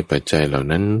นไขปัจจัยเหล่า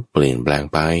นั้นเปลี่ยนแปลง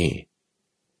ไป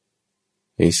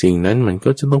ไอ้สิ่งนั้นมันก็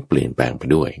จะต้องเปลี่ยนแปลงไป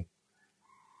ด้วย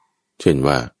เช่น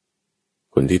ว่า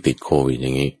คนที่ติดโควิดอย่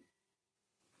างนี้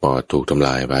ปอดถูกทำล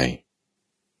ายไป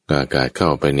อากาศเข้า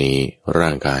ไปในร่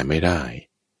างกายไม่ได้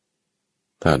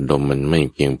ธาตุลมมันไม่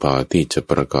เพียงพอที่จะ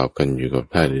ประกอบกันอยู่กับ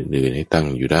ธาตุอื่นๆให้ตั้ง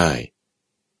อยู่ได้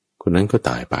คนนั้นก็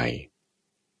ตายไป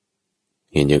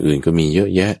เห็นอย่างอื่นก็มีเยอะ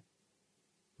แยะ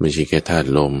ไม่ใช่แค่ธาตุ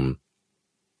ลม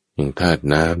ยังธาตุ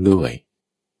น้ำด้วย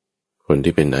คน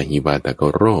ที่เป็นอหิวาตก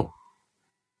โรค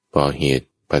พอเหตุ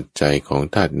ปัจจัยของ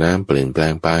ธาตุน้ำเปลี่ยนแปล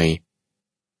งไป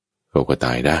เขาก็ต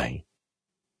ายได้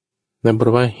นั่นเพรา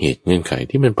ะว่าเหตุเงื่อนไข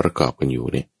ที่มันประกอบกันอยู่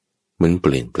เนี่ยมันเป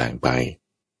ลี่ยนแปลงไป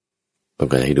ต้อง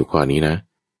การให้ดูข้อนี้นะ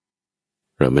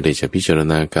เราไม่ได้จะพิจาร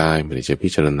ณากายไม่ได้จะพิ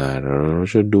จารณาเรา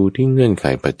จะดูที่เงื่อนไข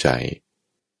ปัจจัย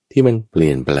ที่มันเปลี่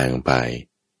ยนแปลงไป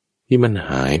ที่มัน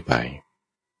หายไป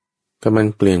ถ้ามัน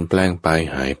เปลี่ยนแปลงไป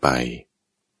หายไป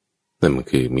นั่นมัน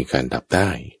คือมีการดับได้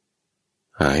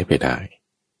หายไปได้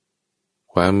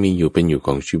ความมีอยู่เป็นอยู่ข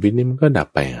องชีวิตนี่มันก็ดับ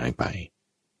ไปหายไป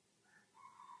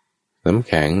น้ำแ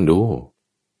ข็งดู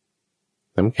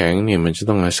น้ำแข็งเนี่ยมันจะ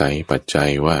ต้องอาศัยปัจจั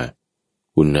ยว่า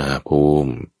อุณหภู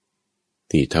มิ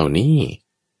ที่เท่านี้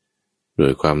โด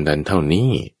ยความดันเท่า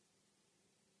นี้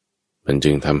มัน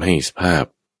จึงทำให้สภาพ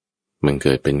มันเ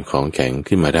กิดเป็นของแข็ง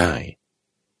ขึ้นมาได้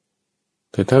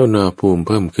แต่ถ้าอุณหภูมิเ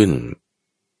พิ่มขึ้น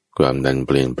ความดันเ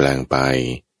ปลี่ยนแปลงไป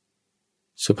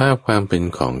สภาพความเป็น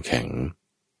ของแข็ง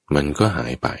มันก็หา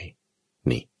ยไป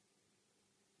นี่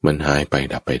มันหายไป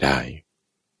ดับไปได้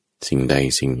สิ่งใด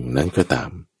สิ่งนั้นก็ตา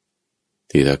ม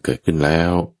ที่เราเกิดขึ้นแล้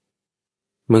ว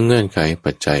เมื่อเงื่อนไข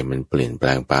ปัจจัยมันเปลี่ยนแปล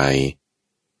งไป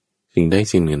สิ่งใด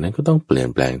สิ่งหนึ่งนั้นก็ต้องเปลี่ยน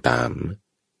แปลงตาม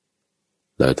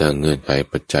แล้วถ้าเงื่อนไข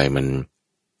ปัจจัยมัน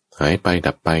หายไป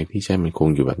ดับไปที่ใช่มันคง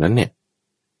อยู่แบบนั้นเนี่ย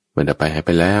มันดับไปหายไ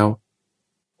ปแล้ว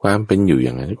ความเป็นอยู่อ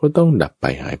ย่างนั้นก็ต้องดับไป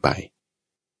หายไป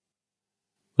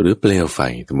หรือเปลวไฟ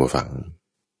ท่านผู้ฟัง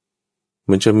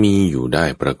มันจะมีอยู่ได้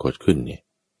ปรากฏขึ้นเนี่ย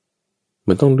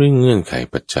มันต้องด้วยเงื่อนไข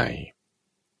ปัจจัย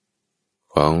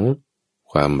ของ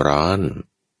ความร้อน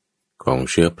ของ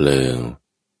เชื้อเพลิง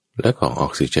และของออ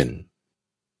กซิเจ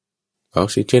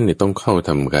นเนี่ยต้องเข้าท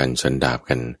ำการสันดาบ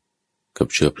กันกับ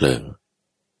เชื้อเพลิง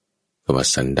คำว่า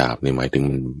สันดาบนี่หมายถึง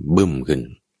มันบึ้มขึ้น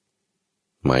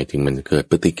หมายถึงมันเกิด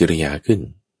ปฏิกิริยาขึ้น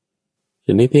ช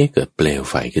นิดที่เกิดเปลว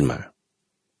ไฟขึ้นมา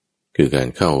คือการ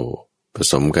เข้าผ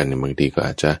สมกันในบางทีก็อ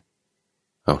าจจะ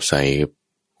เอาใส่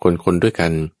คนด้วยกั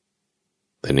น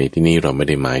แต่ในที่นี้เราไม่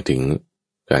ได้หมายถึง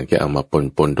การแค่เอามา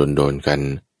ปนโดนกัน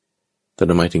แต่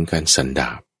หมายถึงการสันด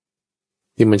าบ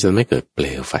ที่มันจะไม่เกิดเปล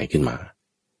วไฟขึ้นมา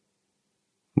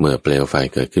เมื่อเปลวไฟ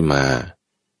เกิดขึ้นมา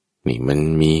นี่มัน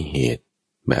มีเหตุ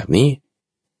แบบนี้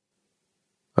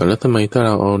แล้วทำไมถ้าเร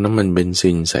าเอาน้ำมันเบน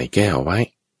ซินใส่แก้วไว้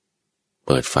เ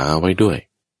ปิดฝาไว้ด้วย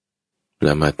แ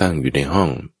ล้วมาตั้งอยู่ในห้อง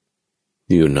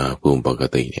ที่อุณหภูมิปก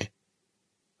ติเนี่ย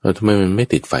ทำไมมันไม่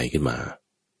ติดไฟขึ้นมา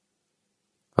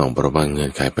เพราะว่าเงื่อ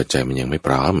นไขปัจจัยมันยังไม่พ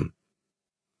ร้อม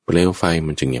เปลวไฟ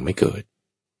มันจึงยังไม่เกิด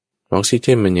ออกซิเจ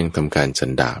นมันยังทำการสั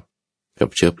นดาบกับ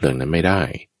เชื้อเพลิงนั้นไม่ได้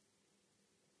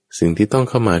สิ่งที่ต้อง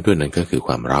เข้ามาด้วยนั้นก็คือค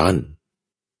วามร้อน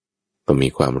ต้องมี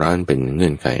ความร้อนเป็นเงื่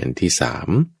อนไขอันที่สาม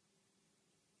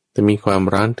จะมีความ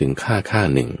ร้อนถึงค่า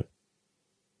หนึ่ง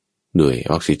ด้วย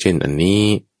ออกซิเจนอันนี้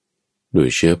ด้วย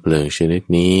เชื้อเพลิงชนิด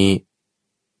นี้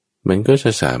มันก็จ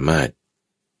ะสามารถ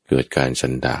เกิดการสั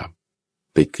นดาป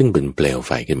ติดขึ้นเป็นเปลวไ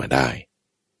ฟขึ้นมาได้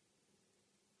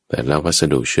แต่ละวัส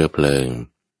ดุเชื้อเพลิง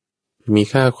มี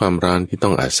ค่าความร้อนที่ต้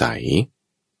องอาศัย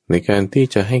ในการที่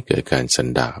จะให้เกิดการสัน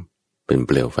ดาปเป็นเ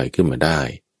ปลวไฟขึ้นมาได้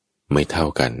ไม่เท่า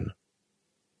กัน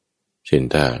เช่น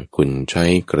ถ้าคุณใช้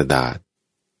กระดาษ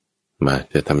มา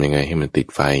จะทำยังไงให้มันติด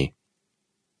ไฟ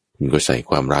คุณก็ใส่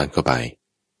ความร้อนเข้าไป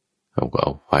เอา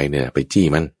ไฟเนี่ยไปจี้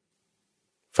มัน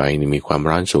ไฟนี่มีความ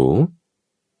ร้อนสูง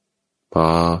พอ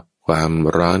ความ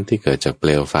ร้อนที่เกิดจากเปล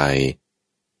วไฟ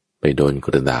ไปโดนก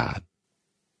ระดาษ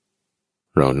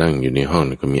เรานั่งอยู่ในห้อง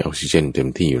ก็มีออกซิเจนเต็ม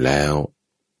ที่อยู่แล้ว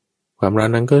ความร้อน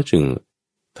นั้นก็จึง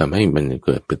ทำให้มันเ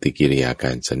กิดปฏิกิริยาก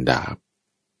ารสันดาป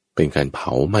เป็นการเผ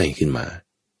าไหม้ขึ้นมา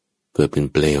เกิดเป็น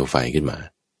เปลวไฟขึ้นมา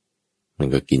มัน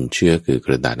ก็กินเชื้อคือก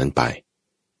ระดาษนั้นไป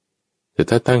แต่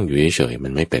ถ้าตั้งอยู่เฉยๆมั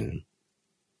นไม่เป็น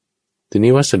ที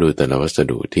นี้วัสดุแต่ละวัส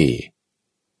ดุที่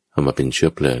เอามาเป็นเชื้อ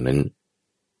เพลิงนั้น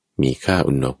มีค่า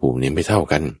อุณหภูมินี้ไม่เท่า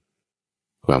กัน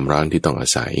ความร้อนที่ต้องอา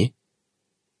ศัย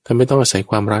ถ้าไม่ต้องอาศัย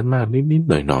ความร้อนมากนิด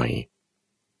ๆหน่อย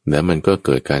ๆแล้วมันก็เ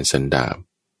กิดการสันดาป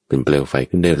เป็นเปลวไฟ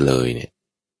ขึ้นได้เลยเนี่ย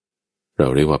เรา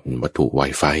เรียกว่าเป็นวัตถุไว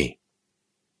ไฟ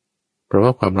เพราะว่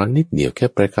าความร้อนนิดเดียวแค่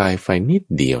ประกายไฟนิด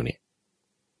เดียวเนี่ย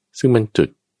ซึ่งมันจุด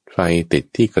ไฟติด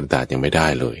ที่กระดาษยังไม่ได้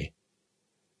เลย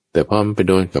แต่พอมันไป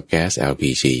โดนกับแก๊ส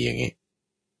LPG อย่างงี้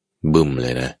บึ้มเล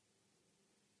ยนะ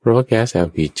เพราะว่าแก๊ส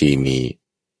LPG มี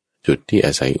จุดที่อ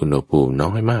าศัยอุณหภูมิน้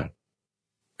อยมาก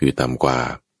คือต่ำกว่า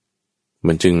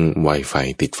มันจึงไวไฟ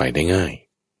ติดไฟได้ง่าย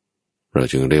เรา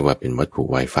จึงเรียกว่าเป็นวัตถุ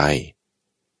ไวไฟ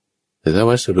แต่ถ้า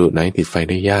วัสดุไหนติดไฟ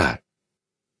ได้ยาก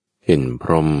เช่นพ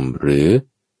รมหรือ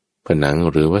ผนัง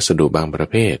หรือวัสดุบางประ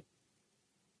เภท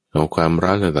เอาความร้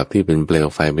อนระดับที่เป็นเปลว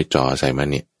ไฟไปจ่อใส่มัน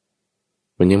เนี่ย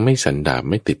มันยังไม่สันดาป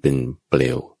ไม่ติดเป็นเปล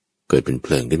วเกิดเป็นเพ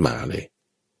ลิงขึ้นมาเลย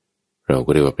เราก็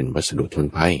เรียกว่าเป็นวัสดุทน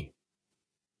ภัย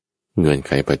เงื่อนไ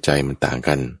ขปัจจัยมันต่าง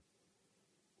กัน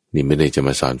นี่ไม่ได้จะม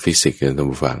าสอนฟิสิกส์กันท่าน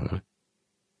ผู้ฟัง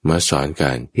มาสอนก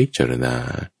ารพิจารณา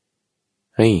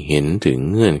ให้เห็นถึง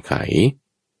เงื่อนไข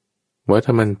ว่าถ้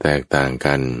ามันแตกต่าง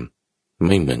กันไ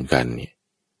ม่เหมือนกันเนี่ย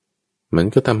มัน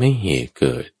ก็ทำให้เหตุเ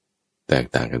กิดแตก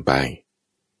ต่างกันไป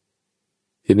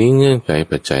ทีนี้เงื่อนไข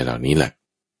ปัจจัยเหล่านี้แหละ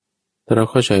ถ้าเรา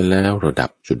เข้าใจแล้วเราดั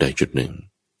บจุดใดจุดหนึ่ง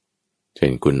เช่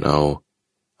นคุณเอา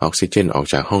ออกซิเจนออก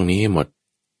จากห้องนี้ให้หมด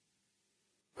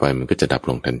ไฟมันก็จะดับ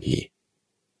ลงทันที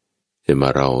เช่นมา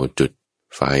เราจุด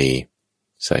ไฟ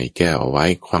ใส่แก้วเอาไว้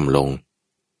คว่ำลง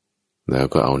แล้ว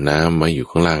ก็เอาน้ำไว้อยู่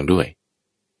ข้างล่างด้วย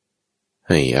ใ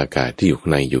ห้อากาศที่อยู่ข้า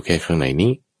งในอยู่แค่ข้างใน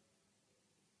นี้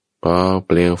พอเ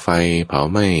ปลวไฟเผา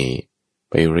ไหม้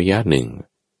ไประยะหนึ่ง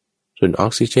ส่วนออ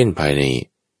กซิเจนภายใน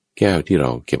แก้วที่เร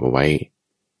าเก็บเอาไว้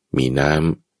มีน้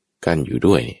ำกั้นอยู่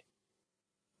ด้วย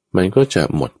มันก็จะ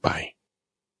หมดไป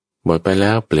แ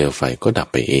ล้วเปลวไฟก็ดับ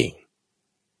ไปเอง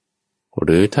ห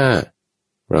รือถ้า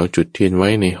เราจุดเทียนไว้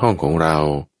ในห้องของเรา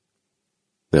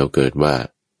แล้วเกิดว่า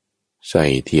ใส่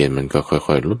เทียนมันก็ค่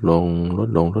อยๆลดล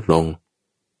ง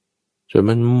จน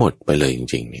มันหมดไปเลยจ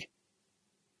ริงๆนี่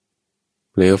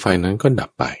เปลวไฟนั้นก็ดับ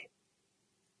ไป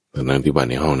ทั้งที่ว่า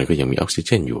ในห้องนั้นก็ยังมีออกซิเจ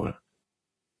นอยู่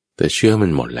แต่เชื้อมั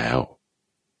นหมดแล้ว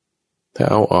ถ้า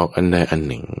เอาออกอันใดอัน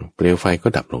หนึ่งเปลวไฟก็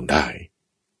ดับลงได้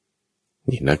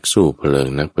นี่นักสู้เพลิง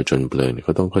นักผจญเพลิงเข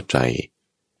าต้องเข้าใจ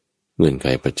เงื่อนไข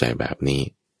ปัจจัยแบบนี้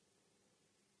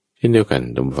เช่นเดียวกัน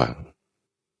ท่านผู้ฟัง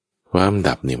ความ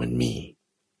ดับเนี่ยมันมี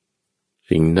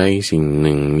สิ่งใดสิ่งห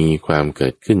นึ่งมีความเกิ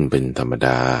ดขึ้นเป็นธรรมด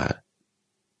า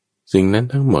สิ่งนั้น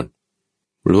ทั้งหมด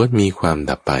ล้วนมีความ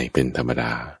ดับไปเป็นธรรมด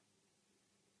า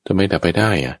ทำไมดับไปไ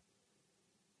ด้อะ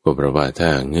ก็เพราะว่าถ้า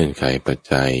เงื่อนไขปัจ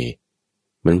จัย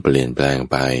มันเปลี่ยนแปลง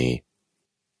ไป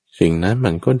สิ่งนั้น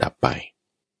มันก็ดับไป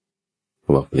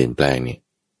ว่าเปลี่ยนแปลงนี่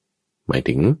หมาย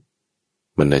ถึง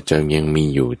มันอาจจะยังมี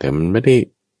อยู่แต่มันไม่ได้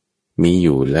มีอ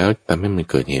ยู่แล้วทำให้มัน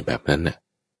เกิดเหตุแบบนั้นน่ะ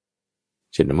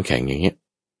เช่นน้ำแข็งอย่างเงี้ย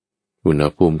อุณห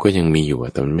ภูมิก็ยังมีอยู่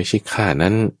แต่มันไม่ใช่ค่า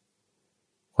นั้น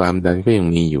ความดันก็ยัง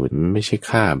มีอยู่มันไม่ใช่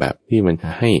ค่าแบบที่มันจะ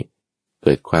ให้เ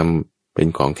กิดความเป็น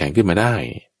ของแข็งขึ้นมาได้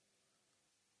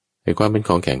ไอ้ความเป็นข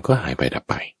องแข็งก็หายไปดับ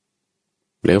ไป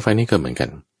เปลวไฟนี่ก็เหมือนกัน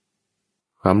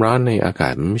ความร้อนในอากา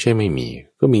ศมันไม่ใช่ไม่มี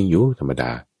ก็มีอยู่ธรรมด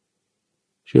า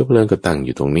เชื้อเพลิงก็ตั้งอ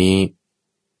ยู่ตรงนี้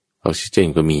ออกซิเจน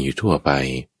ก็มีอยู่ทั่วไป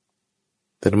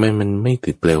แต่ทำไมมันไม่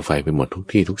ติดเปลวไฟไปหมดทุก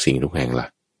ที่ทุกสิ่งทุกแห่งล่ะ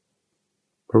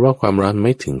เพราะว่าความร้อนไ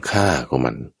ม่ถึงค่าของ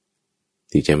มัน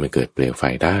ที่จะมาเกิดเปลวไฟ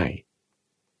ได้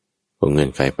เพราะเงื่อ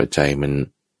นไขปัจจัยมัน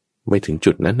ไม่ถึง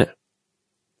จุดนั้นน่ะ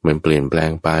มันเปลี่ยนแปล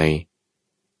งไป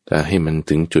แต่ให้มัน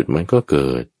ถึงจุดมันก็เกิ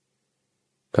ด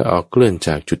ถ้าออกเคลื่อนจ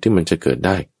ากจุดที่มันจะเกิดไ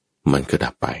ด้มันก็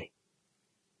ดับไป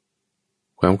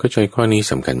ความเข้าใจข้อนี้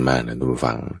สำคัญมากนะทุก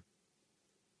ฟัง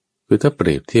คือถ้าเป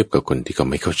รียบเทียบกับคนที่เขา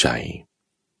ไม่เข้าใจ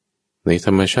ในธ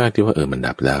รรมชาติที่ว่ามัน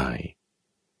ดับได้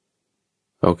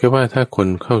เอาแค่ว่าถ้าคน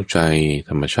เข้าใจ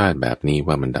ธรรมชาติแบบนี้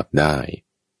ว่ามันดับได้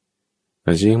อ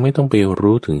าจจะยังไม่ต้องไป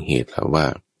รู้ถึงเหตุแล้วว่า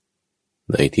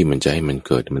ไอ้ที่มันจะให้มันเ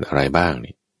กิดมันอะไรบ้าง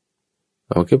นี่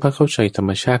เอาแค่ว่าเข้าใจธรร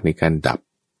มชาติในการดับ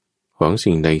ของ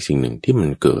สิ่งใดสิ่งหนึ่งที่มัน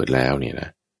เกิดแล้วเนี่ยนะ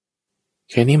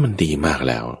แค่นี้มันดีมาก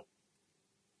แล้ว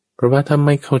เพราะว่าถ้าไ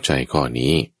ม่เข้าใจข้อ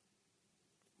นี้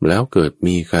แล้วเกิด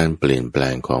มีการเปลี่ยนแปล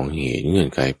งของเหตุเงื่อน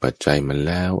ไขปัจจัยมันแ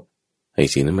ล้วไอ้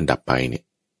สิ่งนั้นมันดับไปเนี่ย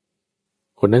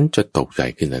คนนั้นจะตกใจ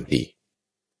ขึ้นทันที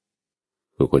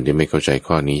คือคนที่ไม่เข้าใจ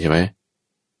ข้อนี้ใช่ไหม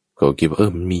ก็คิดว่า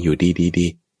มันมีอยู่ดี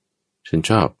ฉัน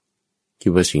ชอบคิ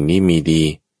ดว่าสิ่งนี้มีดี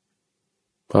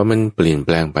พอมันเปลี่ยนแป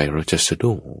ลงไปเราจะสะ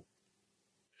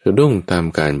ดุ้งตาม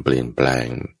การเปลี่ยนแปลง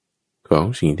ของ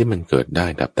สิ่งที่มันเกิดได้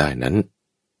ดับได้นั้น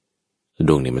สะ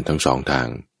ดุ้งนี่มันทั้งสองทาง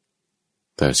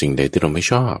แต่สิ่งใดที่เราไม่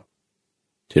ชอบ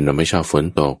เช่นเราไม่ชอบฝน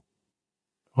ตก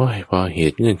พอเห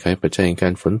ตุเงื่อนไขปัจจัยกา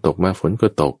รฝนตกมาฝนก็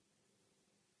ตก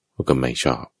ก็ไม่ช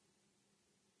อบ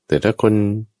แต่ถ้าคน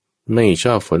ไม่ช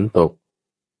อบฝนตก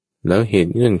แล้วเห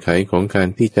ตุเงื่อนไขของการ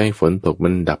ที่จะให้ฝนตกมั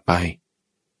นดับไป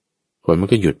ฝนมัน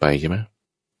ก็หยุดไปใช่ไหม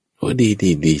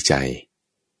ดี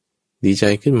ใจ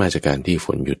ขึ้นมาจากการที่ฝ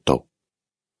นหยุดตก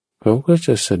เขาก็จ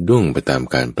ะสะดุ้งไปตาม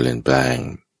การเปลี่ยนแปลง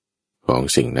ของ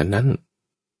สิ่งนั้น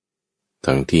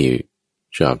ทั้งที่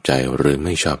ชอบใจหรือไ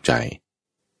ม่ชอบใจ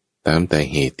ตามแต่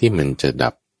เหตุที่มันจะดั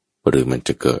บหรือมันจ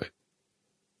ะเกิด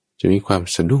จะมีความ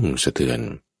สะดุ้งสะเทือน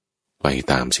ไป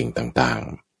ตามสิ่งต่าง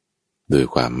ๆโดย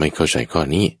ความไม่เข้าใจข้อ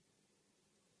นี้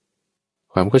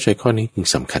ความเข้าใจข้อนี้จึง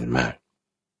สำคัญมาก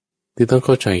ที่ต้องเ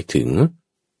ข้าใจถึง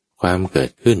ความเกิ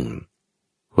ดขึ้น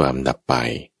ความดับไป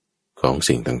ของ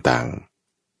สิ่งต่าง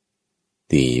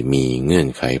ๆที่มีเงื่อน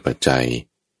ไขปัจจัย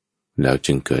แล้ว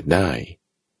จึงเกิดได้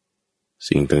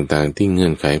สิ่งต่างๆที่เงื่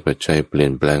อนไขปัจจัยเปลี่ย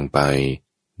นแปลงไป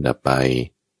ดับไป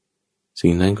สิ่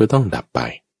งนั้นก็ต้องดับไป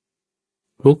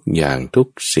ทุกอย่างทุก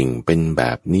สิ่งเป็นแบ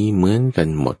บนี้เหมือนกัน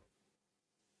หมด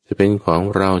จะเป็นของ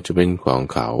เราจะเป็นของ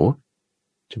เขา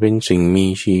จะเป็นสิ่งมี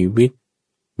ชีวิต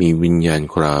มีวิญญาณ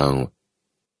ครอง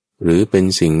หรือเป็น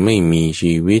สิ่งไม่มี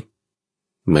ชีวิต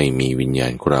ไม่มีวิญญา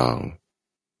ณครอง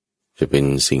จะเป็น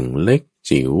สิ่งเล็ก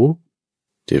จิ๋ว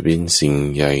จะเป็นสิ่ง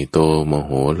ใหญ่โตมโ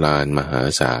หฬารมหา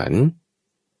ศาล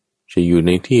จะอยู่ใ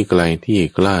นที่ไกลที่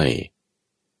ใกล้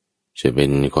จะเป็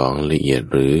นของละเอียด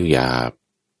หรือหยาบ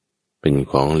เป็น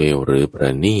ของเลวหรือปร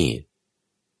ะณีต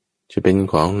จะเป็น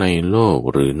ของในโลก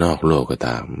หรือนอกโลกก็ต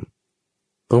าม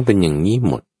ต้องเป็นอย่างนี้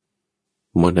หมด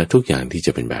ทุกอย่างที่จ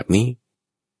ะเป็นแบบนี้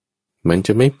มันจ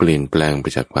ะไม่เปลี่ยนแปลงไป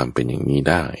จากความเป็นอย่างนี้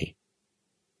ได้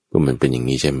ก็มันเป็นอย่าง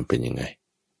นี้ใช่มันเป็นยังไง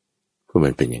ก็มั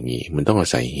นเป็นอย่างนี้มันต้องอา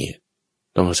ศัยเหตุ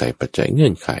ต้องอาศัยปัจจัยเงื่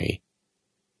อนไข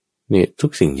เนี่ยทุ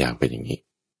กสิ่งอย่างเป็นอย่างนี้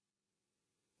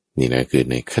นี่นะคือ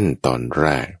ในขั้นตอนแร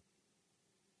ก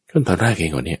เอ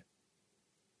งก่อนเนี่ย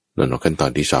เราขั้นตอ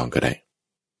นที่สองก็ได้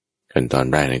ขั้นตอน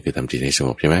แรกนี่คือทำจิตให้สง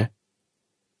บใช่ไหม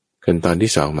ขั้นตอน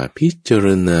ที่สองมาพิจาร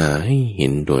ณาให้เห็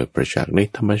นโดยประจักษ์ใน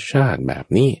ธรรมชาติแบบ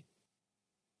นี้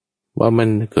ว่ามัน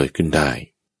เกิดขึ้นได้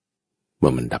ว่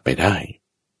ามันดับไปได้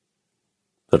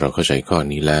ถ้าเราเข้าใจข้อ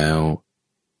นี้แล้ว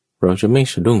เราจะไม่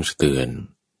สะดุ้งสะเทือน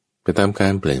ไปตามกา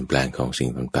รเปลี่ยนแปลงของสิ่ง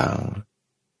ต่าง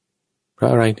ๆเพราะ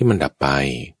อะไรที่มันดับไป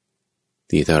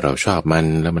ที่ถ้าเราชอบมัน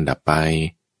แล้วมันดับไป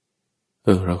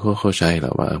เราก็เข้าใจแ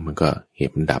ล้วว่ามันก็เห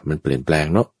ตุมันดับมันเปลี่ยนแปลง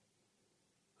เนาะ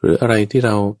หรืออะไรที่เ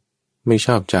ราไม่ช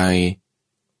อบใจ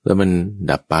แล้วมัน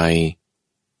ดับไป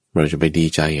เราจะไปดี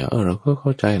ใจเราก็เข้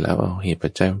าใจแล้วเหตุปั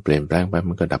จจัยมันเปลี่ยนแปลงไป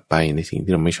มันก็ดับไปในสิ่ง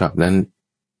ที่เราไม่ชอบนั้น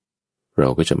เรา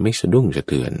ก็จะไม่สะดุ้งสะ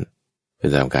เทือนไป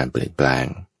ตามการเปลี่ยนแปลง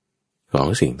ของ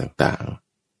สิ่งต่าง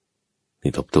ๆ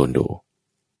นี่ทบทวนดู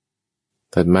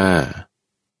ถัดมา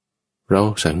เรา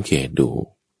สังเกตดู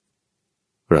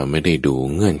เราไม่ได้ดู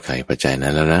เงื่อนไขปัจจัยนั้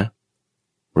นแล้วนะ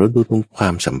เราดูตรงควา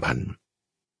มสัมพันธ์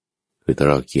คือถ้า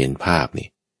เราเขียนภาพนี่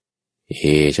A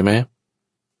ใช่ไหม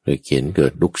หรือเขียนเกิ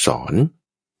ดลูกศร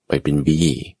ไปเป็น B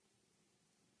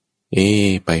A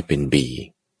ไปเป็น B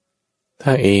ถ้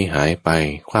า A หายไป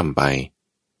คว่ำไป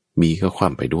B ก็คว่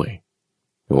ำไปด้วย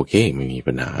โอเคไม่มี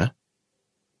ปัญหา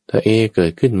ถ้า A เกิ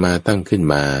ดขึ้นมาตั้งขึ้น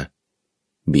มา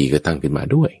B ก็ตั้งขึ้นมา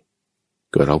ด้วย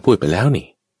ก็เราพูดไปแล้วนี่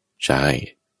ใช่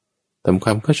ทำคว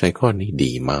ามเข้าใจข้อนี้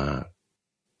ดีมาก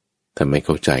ถ้าไม่เ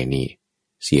ข้าใจนี่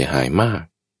เสียหายมาก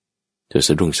จะส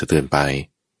ะดุ้งสะเทือนไป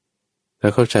ถ้า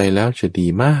เข้าใจแล้วจะดี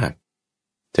มาก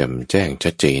แจ่มแจ้ง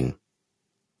ชัดเจน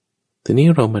ทีนี้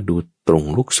เรามาดูตรง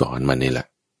ลูกศรมันนี่แหละ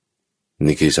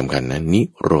นี่คือสำคัญนะนิ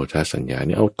โรธสัญญา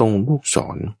นี่เอาตรงลูกศ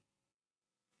ร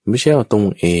ไม่ใช่เอาตรง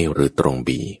A หรือตรง B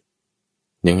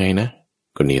ยังไงนะ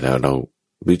ก็นี่แล้วเรา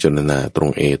วิจารณาตรง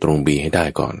A ตรง B ให้ได้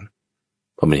ก่อน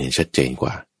เพราะมันเห็นชัดเจนก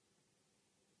ว่า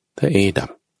ถ้า A ดับ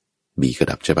B ก็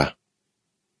ดับใช่ปะ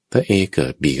ถ้า A เกิ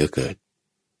ด B ก็เกิด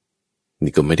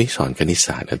นี่ก็ไม่ได้สอนคณิตศ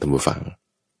าสตร์นะท่านผู้ฟัง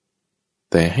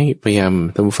แต่ให้พยายาม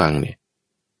ท่านผู้ฟังเนี่ย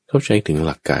เข้าใจถึงห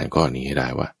ลักการข้อนี้ให้ได้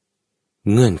ว่า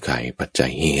เงื่อนไขปัจจั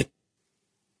ยเหตุ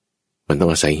มันต้อง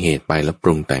อาศัยเหตุไปแล้วป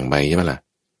รุงแต่งไปใช่ไหมล่ะ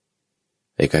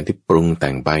ในการที่ปรุงแ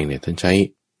ต่งไปเนี่ยท่านใช้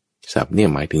ศัพท์เนี่ย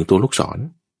หมายถึงตัวลูกศร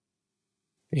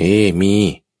มี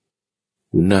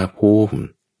อุณหภูมิ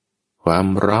ความ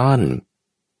ร้อน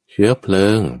เชื้อเพลิ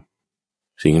ง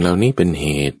สิ่งเหล่านี้เป็นเห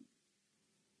ตุ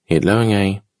แล้วไง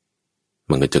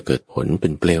มันก็จะเกิดผลเป็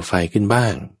นเปลวไฟขึ้นบ้า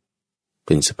งเ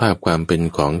ป็นสภาพความเป็น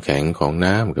ของแข็งของ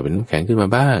น้ำก็เป็นน้ำแข็งขึ้นมา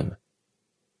บ้าง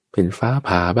เป็นฟ้า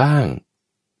ผ่าบ้าง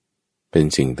เป็น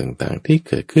สิ่งต่างๆที่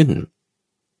เกิดขึ้น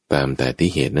ตามแต่ที่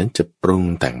เหตุนั้นจะปรุง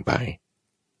แต่งไป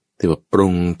ที่ว่าปรุ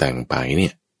งแต่งไปเนี่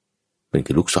ยมัน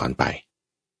คือลูกศรไป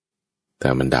แต่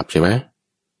มันดับใช่ไหม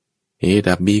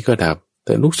ดับ B ก็ดับแ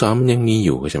ต่ลูกศรมันยังมีอ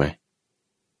ยู่ใช่ไหม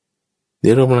เดี๋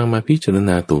ยวเรากำลังมาพิจารณ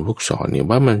าตัวลูกศรเนี่ย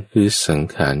ว่ามันคือสัง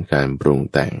ขารการปรุง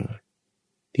แต่ง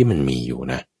ที่มันมีอยู่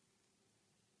นะ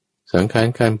สังขาร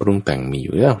การปรุงแต่งมีอ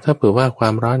ยู่แล้วถ้าเผื่อว่าควา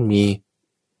มร้อนมี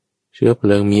เชื้อเพ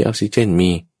ลิงมีออกซิเจนมี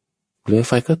เปลวไ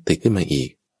ฟก็ติดขึ้นมาอีก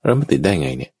แล้วมันติดได้ไง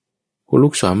เนี่ยลู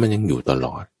กศรมันยังอยู่ตล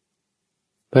อด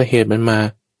ถ้าเหตุมันมา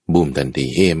บูมทันที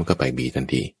A มันก็ไป B ทัน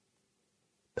ที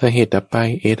ถ้าเหตุดับไป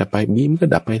A ดับไป B มันก็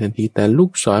ดับไปทันทีแต่ลู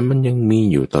กศรมันยังมี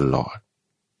อยู่ตลอด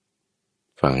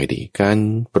ฟังให้ดีการ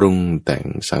ปรุงแต่ง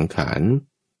สังขาร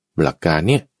หลักการ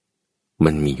เนี่ย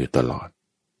มันมีอยู่ตลอด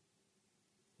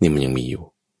นี่มันยังมีอยู่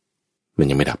มัน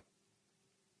ยังไม่ดับ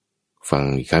ฟัง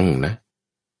อีกครั้งหนึ่งนะ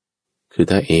คือ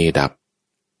ถ้า A ดับ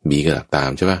B ก็ดับตาม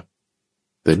ใช่ป่ะ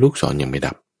แต่ลูกศรยังไม่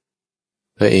ดับ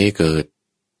ถ้า A เกิด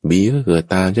B ก็เกิด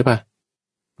ตามใช่ป่ะ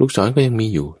ลูกศรก็ยังมี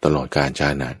อยู่ตลอดกาลชา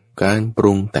นานการป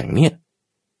รุงแต่งเนี่ย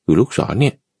คือลูกศรเ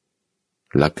นี่ย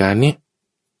หลักการเนี่ย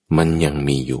มันยัง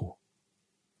มีอยู่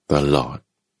ตลอด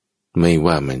ไม่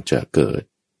ว่ามันจะเกิด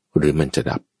หรือมันจะ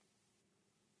ดับ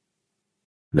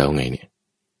แล้วไงเนี่ย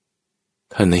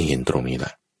ท่านได้เห็นตรงนี้ล่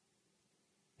ะ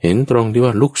เห็นตรงที่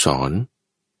ว่าลูกศร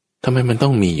ทำไมมันต้อ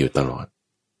งมีอยู่ตลอด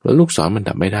แล้วลูกศรมัน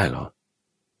ดับไม่ได้หรอ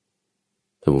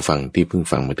ท่านผู้ฟังที่เพิ่ง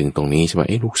ฟังมาถึงตรงนี้ใช่ไหม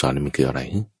ลูกศรนี่มันคืออะไร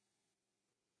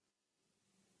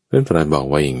เพื่อนตรัสบอก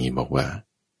ว่าอย่างนี้บอกว่า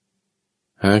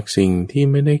หากสิ่งที่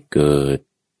ไม่ได้เกิด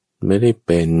ไม่ได้เ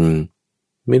ป็น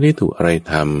ไม่ได้ถูกอะไร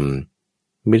ท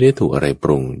ำไม่ได้ถูกอะไรป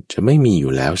รุงจะไม่มีอ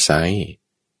ยู่แล้วไซร้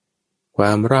คว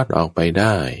ามรอดออกไปไ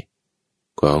ด้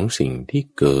ของสิ่งที่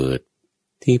เกิด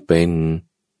ที่เป็น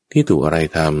ที่ถูกอะไร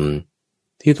ท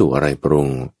ำที่ถูกอะไรปรุง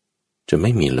จะไ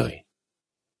ม่มีเลย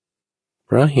เพ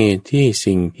ราะเหตุที่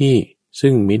สิ่งที่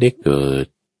ซึ่งไม่ได้เกิด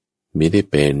ไม่ได้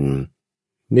เป็น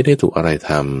ไม่ได้ถูกอะไร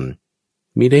ท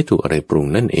ำไม่ได้ถูกอะไรปรุง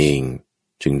นั่นเอง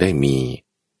จึงได้มี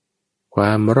คว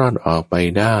ามรอดออกไป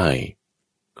ได้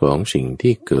ของสิ่ง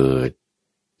ที่เกิด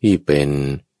ที่เป็น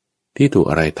ที่ถูก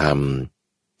อะไรท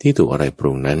ำที่ถูกอะไรป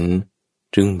รุงนั้น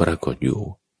จึงปรากฏอยู่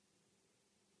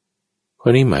ข้อ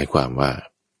นี้หมายความว่า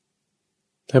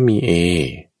ถ้ามี A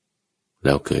แ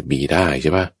ล้วเกิด B ได้ใ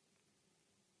ช่ปะ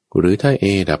หรือถ้า A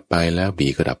ดับไปแล้ว B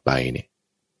ก็ดับไปเนี่ย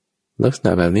ลักษณ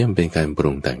ะแบบนี้มันเป็นการปรุ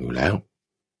งแต่งอยู่แล้ว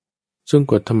ซึ่ง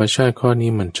กฎธรรมชาติข้อนี้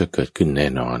มันจะเกิดขึ้นแน่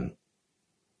นอน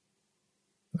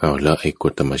แล้วไอ้ก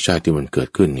ฎธรรมชาติที่มันเกิด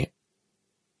ขึ้นเนี่ย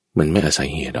มันไม่อาศัย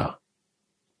เหตุหรอ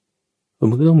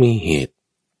มันก็ต้องมีเหตุ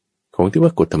ของที่ว่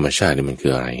ากฎธรรมชาตินี่มันคื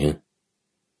ออะไร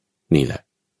นี่แหละ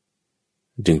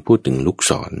จึงพูดถึงลูก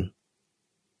ศร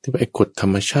ที่ว่าไอ้กฎธร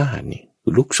รมชาตินี่คื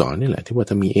อลูกศรนี่แหละที่ว่า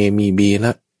ถ้ามี A มี B ล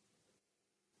ะ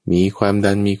มีความ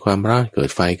ดันมีความร้อนเกิด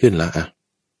ไฟขึ้นละ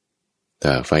แ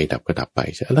ต่ไฟดับก็ดับไป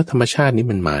ใช่แล้วธรรมชาตินี้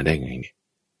มันมาได้ไงเนี่ย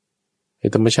ไอ้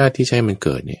ธรรมชาติที่ใช้มันเ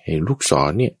กิดเนี่ยไอ้ลูกศ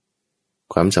รเนี่ย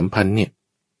ความสัมพันธ์เนี่ย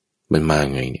มันมา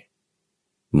ไงเนี่ย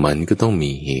มันก็ต้อง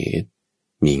มีเหตุ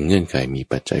มีเงื่อนไขมี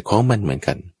ปัจจัยของมันเหมือน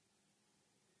กัน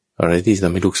อะไรที่ท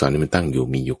ำให้ลูกศรนี่มันตั้งอยู่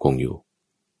มีอยู่คงอยู่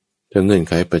ถ้าเงื่อน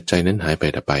ไขปัจจัยนั้นหายไป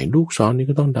ดับไปลูกศรนี่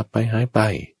ก็ต้องดับไปหายไป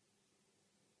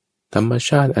ธรรมช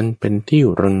าติอันเป็นที่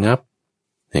ระงับ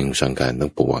แห่งสังขารทั้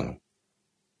งปวง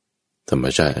ธรรม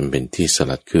ชาติอันเป็นที่ส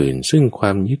ลัดคืนซึ่งคว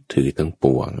ามยึดถือทั้งป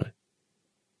วง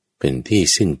เป็นที่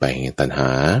สิ้นไปแห่งตัณห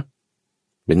า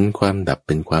เป็นความดับเ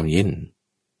ป็นความเย็น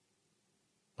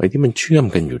ไอ้ที่มันเชื่อม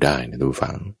กันอยู่ได้นะทุก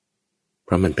ฝังเพ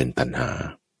ราะมันเป็นตัณหา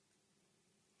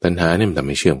เนี่ยมันทำใ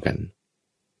ห้เชื่อมกัน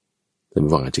แต่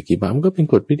บางอาจจะคิดว่ามันก็เป็น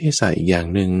กฎวิทยาศาสตร์อีกอย่าง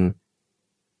หนึ่ง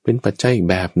เป็นปัจจัยอีก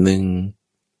แบบหนึ่ง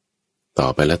ต่อ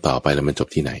ไปแล้วมันจบ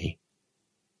ที่ไหน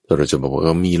เราจะบอกว่า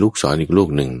มีลูกศรอีกลูก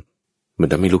หนึ่งมัน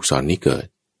ทำให้ลูกศรนี้เกิด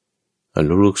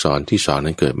ลูกศรที่สอง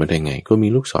นั้นเกิดมาได้ไงก็มี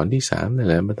ลูกศรที่สามนั่น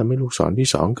แหละมันทำให้ลูกศรที่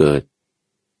สองเกิด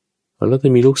แล้วจะ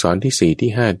มีลูกศรที่สี่ที่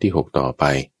ห้าที่หกต่อไป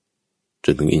จ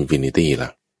นถึงอินฟินิตี้ล่ะ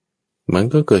มัน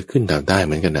ก็เกิดขึ้นดับได้เ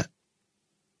หมือนกันนะ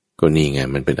ก็นี่ไง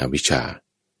มันเป็นอวิชชา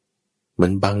มั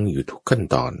นบังอยู่ทุกขั้น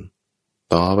ตอน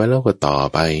ต่อไปแล้วก็ต่อ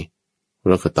ไปแ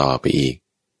ล้วก็ต่อไปอีก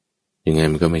ยังไง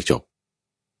มันก็ไม่จบ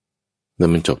แล้ว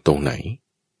มันจบตรงไหน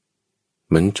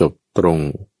มันจบตรง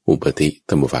อุปธิ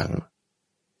ธรรมฟัง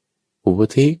อุป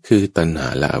ธิคือตัณหา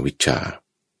และอวิชชา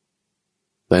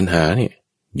ตัณหาเนี่ย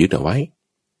ยึดเอาไว้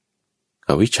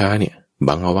อวิชชาเนี่ย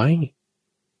บังเอาไว้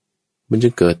มันจะ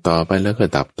เกิดต่อไปแล้วก็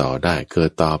ดับต่อได้เกิ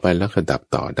ดต่อไปแล้วก็ดับ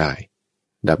ต่อได้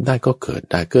ดับได้ก็เกิด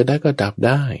ได้เกิดได้ก็ดับไ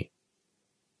ด้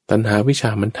ตัณหาวิชา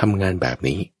มันทำงานแบบ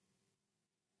นี้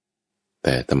แ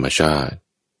ต่ธรรมชาติ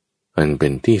มันเป็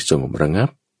นที่สงบระงับ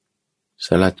ส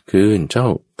ลัดคืนเจ้า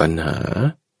ตัณหา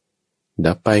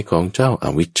ดับไปของเจ้าอ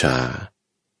วิชชา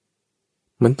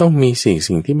มันต้องมี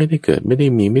สิ่งที่ไม่ได้เกิดไม่ได้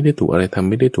มีไม่ได้ถูกอะไรทำ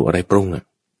ไม่ได้ถูกอะไรปรุงอ่ะ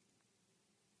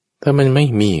ถ้ามันไม่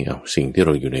มีสิ่งที่เร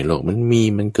าอยู่ในโลกมันมี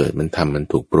มันเกิดมันทำมัน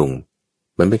ถูกปรุง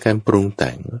มันเป็นการปรุงแ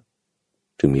ต่ง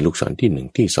ถึงมีลูกศรที่หนึ่ง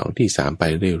ที่สองที่สามไป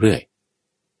เรื่อย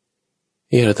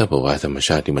ๆแล้วถ้าบอกว่าธรรมช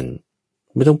าติที่มัน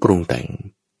ไม่ต้องปรุงแต่ง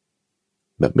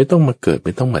แบบไม่ต้องมาเกิดไ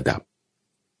ม่ต้องมาดับ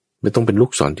ไม่ต้องเป็นลู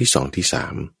กศรที่สองที่สา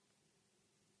ม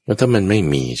แล้วถ้ามันไม่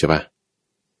มีใช่ปะ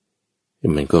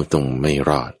มันก็ต้องไม่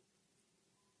รอด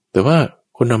แต่ว่า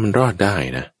คนเรามันรอดได้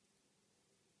นะ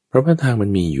เพราะว่าทางมัน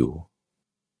มีอยู่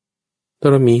ถ้า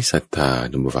เรามีศรัทธา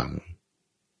ดูฟัง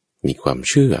มีความ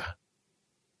เชื่อ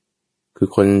คือ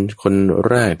คน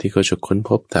แรกที่เขาจะค้นพ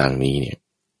บทางนี้เนี่ย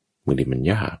บางทีมัน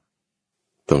ยาก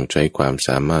ต้องใช้ความส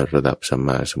ามารถระดับสัมม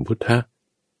าสัมพุทธะ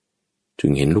จึ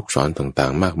งเห็นลูกศรต่า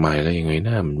งๆมากมายแล้วยังไงห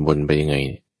น้ามันวนไปยังไง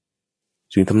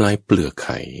จึงทำลายเปลือกไ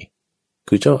ข่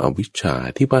คือเจ้าอวิชชา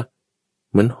ที่ว่า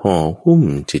มันห่อหุ้ม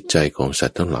จิตใจของสั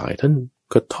ตว์ทั้งหลายท่าน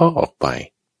ก็ท่อออกไป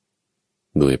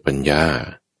ด้วยปัญญา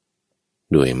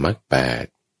ด้วยมรรคแปด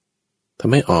ท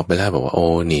ำให้ออกไปแล้วบอกว่าโอ้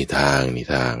นี่ทาง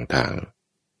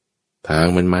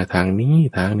มันมาทางนี้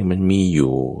ทางนี้มันมีอ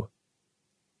ยู่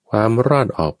ความรอด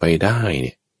ออกไปได้เ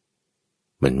นี่ย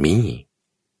มันมี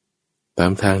ตา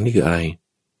มทางนี่คืออะไร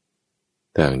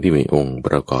ทางที่มีองค์ป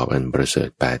ระกอบอันประเสริฐ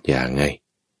8อย่างไง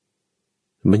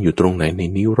มันอยู่ตรงไหนใน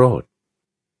นิโรธ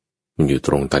มันอยู่ต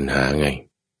รงตัณหาไง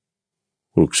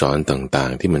ลูกศรต่า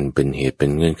งๆที่มันเป็นเหตุเป็น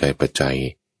เงื่อนไขปัจจัย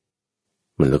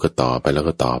มันแล้วก็ต่อไปแล้ว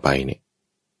ก็ต่อไปเนี่ย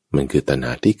มันคือตัณห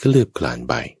าที่เคลือบคลาน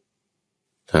ไป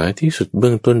หาที่สุดเบื้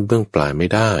องต้นเบื้องปลายไม่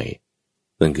ได้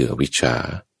นั่นคืออวิชชา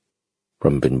เพรา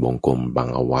ะมันเป็นวงกลมบัง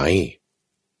เอาไว้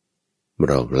เ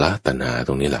ราละตัณหาต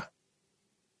รงนี้ล่ะ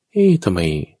ทำไม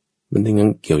มันยัง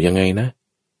เกี่ยวยังไงนะ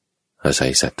อาศั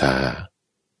ยศรัทธา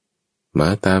มา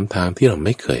ตามทางที่เราไ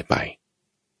ม่เคยไป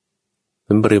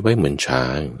มันบริไว้เหมือนช้า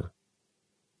ง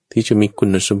ที่จะมีคุ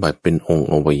ณสมบัติเป็นองค์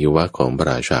อวัยวะของพระ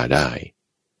ราชาได้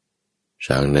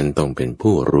ช้างนั้นต้องเป็น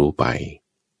ผู้รู้ไป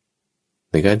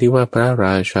ในการที่ว่าพระร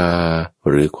าชา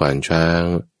หรือขวานช้าง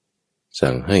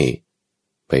สั่งให้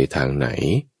ไปทางไหน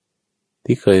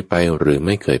ที่เคยไปหรือไ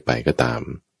ม่เคยไปก็ตาม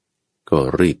ก็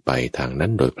รีบไปทางนั้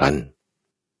นโดยพลัน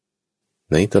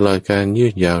ในตลอดการยื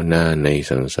ดยาวนานใน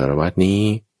สังสารวัฏนี้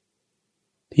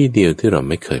ที่เดียวที่เรา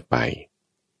ไม่เคยไป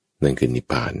นั่นคือนิพ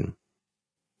พาน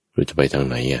เราจะไปทาง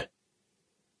ไหน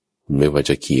ไม่ว่า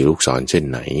จะขี่ลูกศรเช่น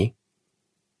ไหน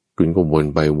คุณก็วน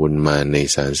ไปวนมาใน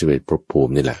31ภพภู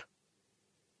มินี่แหละ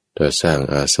ถ้าสร้าง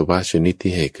อาสวะชนิด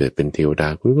ที่ให้เกิดเป็นเทวดา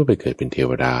คุณก็ไปเกิดเป็นเท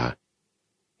วดา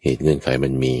เหตุเงื่อนไขมั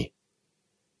นมี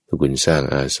ถ้าคุณสร้าง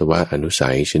อาสวะอนุสั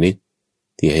ยชนิด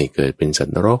ที่ให้เกิดเป็นสัต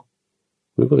ว์นรก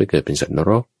คุณก็ไปเกิดเป็นสัตว์น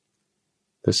รก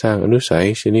ถ้าสร้างอนุสัย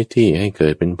ชนิดที่ให้เกิ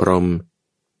ดเป็นพรหม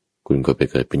คุณก็ไป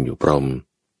เกิดเป็นอยู่พรหม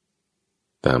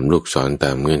ตามลูกศรต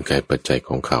ามเงื่อนไขปัจจัยข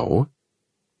องเขา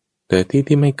แต่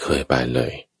ที่ไม่เคยไปเล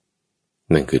ย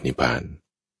นั่นคือนิพพาน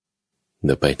เ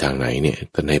ดินไปทางไหนเนี่ย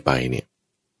ตอนให้ไปเนี่ย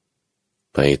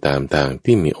ไปตามทาง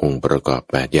ที่มีองค์ประกอบ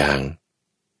8อย่าง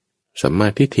สัมมา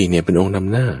ทิฏฐิเนี่ยเป็นองค์น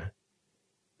ำหน้า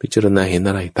พิจารณาเห็น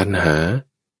อะไรตัณหา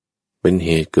เป็นเห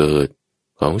ตุเกิด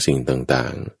ของสิ่งต่า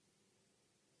ง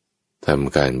ๆท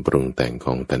ำการปรุงแต่งข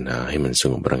องตัณหาให้มันส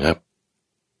งบระงับ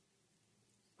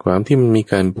ความที่มันมี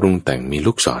การปรุงแต่งมี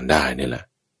ลูกศรได้นี่แหละ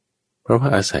เพราะว่า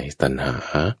อาศัยตัณหา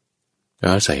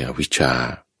อาศัยอวิชชา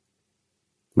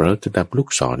เราจะดับลูก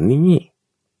ศรนี้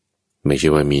ไม่ใช่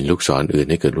ว่ามีลูกศรอื่น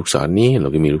ให้เกิดลูกศรนี้เรา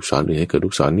ก็มีลูกศรอื่นให้เกิดลู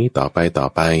กศรนี้ต่อ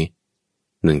ไป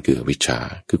นั่นคืออวิชชา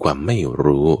คือความไม่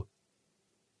รู้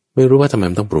ว่าทำไม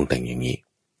มันต้องปรุงแต่งอย่างนี้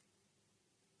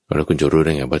แล้วคุณจะรู้ไ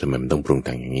ด้ไงว่าทำไมมันต้องปรุงแ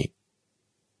ต่งอย่างนี้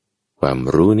ความ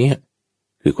รู้เนี่ย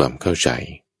คือความเข้าใจ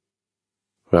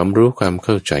ความรู้ความเ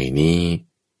ข้าใจนี้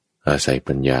อาศัย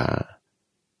ปัญญา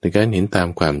ในการเห็นตาม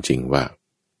ความจริงว่า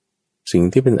สิ่ง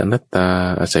ที่เป็นอนัตตา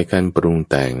อาศัยการปรุง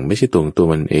แต่งไม่ใช่ตัว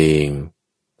มันเอง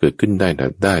เกิดขึ้นได้ดั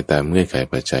บได้ตามเงื่อนไข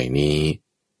ปัจจัยนี้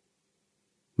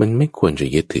มันไม่ควรจะ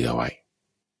ยึดถือเอาไว้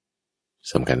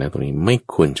สำคัญนะตรงนี้ไม่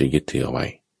ควรจะยึดถือเอาไว้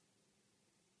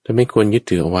ถ้าไม่ควรยึด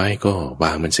ถือเอาไว้ก็ว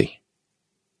างมันสิ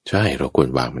ใช่เราควร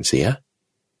วางมันเสีย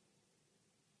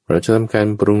เราจะทำการ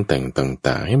ปรุงแต่ง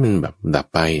ต่างๆให้มันแบบดับ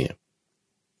ไป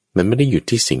มันไม่ได้อยู่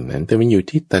ที่สิ่งนั้นแต่มันอยู่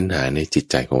ที่ตัณหาในจิต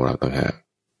ใจของเราต่างหาก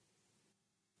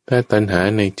ถ้าตัณหา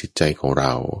ในจิตใจของเร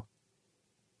า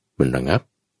มันระงับ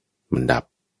มันดับ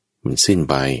มันสิ้น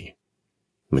ไป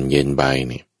มันเย็นไป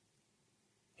เนี่ย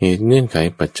เหตุเงื่อนไข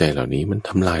ปัจจัยเหล่านี้มันท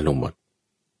ำลายลงหมด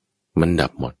มันดั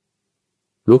บหมด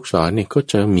ลูกศรเนี่ยก็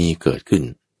จะมีเกิดขึ้น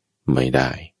ไม่ได้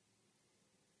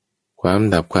ความ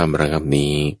ดับความระงับ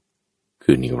นี้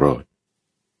คือนิโรธ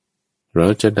เรา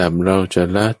จะดับเราจะ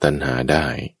ละตัณหาได้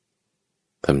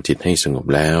ทำจิตให้สงบ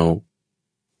แล้ว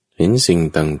เห็นสิ่ง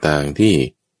ต่างๆที่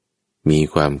มี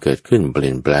ความเกิดขึ้นเป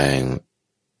ลี่ยนแปลง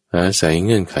อาศัยเ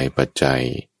งื่อนไขปัจจัย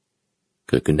เ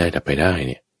กิดขึ้นได้ดับไปได้เ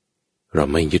นี่ยเรา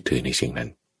ไม่ยึดถือในสิ่งนั้น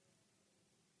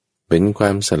เป็นควา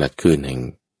มสลัดคืนแห่ง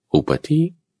อุปธิ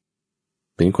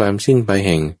เป็นความสิ้นไปแ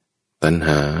ห่งตัณห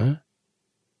า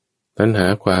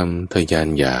ความทะยาน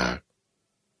อยาก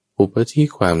อุปธิ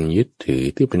ความยึดถือ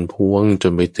ที่เป็นพวงจ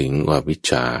นไปถึงอวิช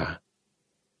ชา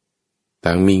ต่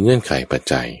างมีเงื่อนไขปัจ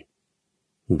จัย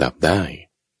ดับได้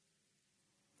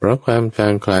เพราะความจา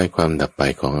งคลายความดับไป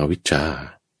ของอวิชชา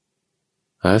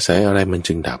อาศัยอะไรมัน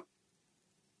จึงดับ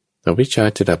อวิชชา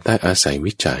จะดับได้อาศัย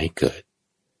วิชชาให้เกิด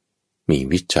มี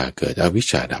วิชชาเกิดอวิช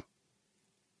ชาดับ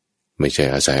ไม่ใช่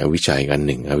อาศัยอวิชชาอีกอันห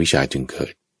นึ่งอวิชชาจึงเกิ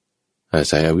ดอา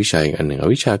ศัยอวิชชาอีกอันหนึ่งอ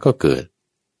วิชชาก็เกิด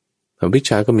อวิชช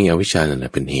าก็มีอวิชชานั่นแหล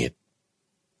ะเป็นเหตุ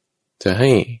จะให้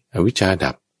อวิชชา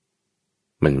ดับ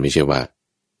มันไม่ใช่ว่า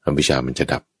อวิชชามันจะ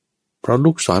ดับเพราะ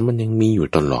ลูกศรมันยังมีอยู่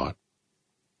ตลอด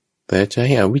แต่จะใ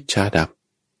ห้อวิชชาดับ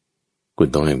คุณ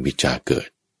ต้องให้วิชชาเกิด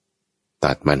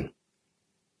ตัดมัน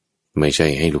ไม่ใช่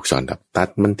ให้ลูกศรดับตัด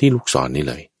มันที่ลูกศรนี่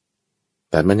เลย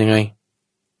ตัดมันยังไง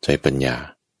ใช้ปัญญา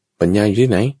อยู่ที่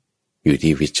ไหนอยู่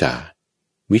ที่วิช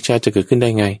าจะเกิดขึ้นได้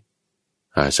ไง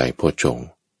อาศัยโพชฌงค์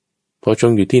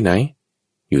อยู่ที่ไหน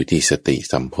อยู่ที่สติ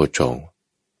สัมโพชฌงค์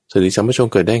สติสัมโพชฌง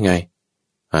ค์เกิดได้ไง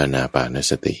อานาปาน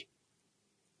สติ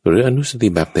หรืออนุสติ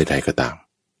แบบใดๆก็ตาม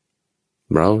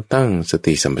เราตั้งส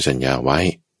ติสัมปชัญญะไว้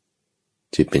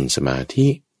จิตเป็นสมาธิ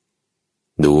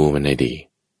ดูมันให้ดี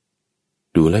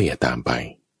ดูแล้วอย่าตามไป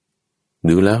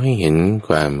ดูแล้วให้เห็นค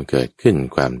วามเกิดขึ้น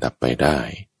ความดับไปได้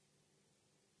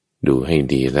ดูให้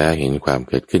ดีแล้วเห็นความ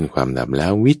เกิดขึ้นความดับแล้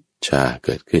ววิชชาเ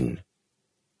กิดขึ้น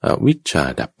อวิชชา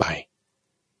ดับไป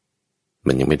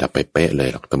มันยังไม่ดับไปเป๊ะเลย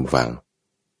หรอกท่านผู้ฟัง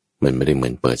มันไม่ได้เหมื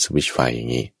อนเปิดสวิตช์ไฟอย่า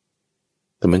งนี้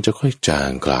แต่มันจะค่อยจา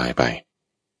งคลายไป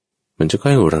มันจะค่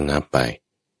อยระงับไป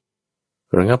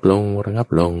ระงับล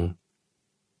ง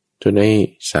จนใน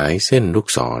สายเส้นลูก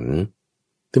ศร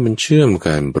ที่มันเชื่อมก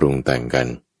ารปรุงแต่งกัน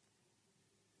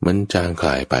มันจางคล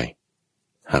ายไป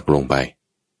หักลงไป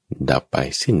ดับไป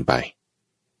สิ้นไป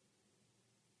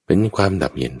เป็นความดั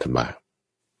บเย็นธรรมะ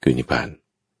คือนิพพาน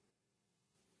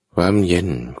ความเย็น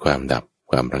ความดับ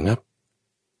ความระงับ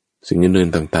สิ่งอื่น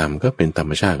ๆต่างๆก็เป็นธรร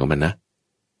มชาติของมันนะ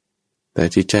แต่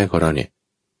จิตใจของเราเนี่ย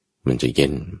มันจะเย็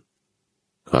น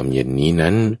ความเย็นนี้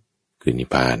นั้นคือนิพ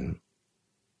พาน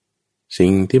สิ่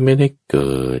งที่ไม่ได้เ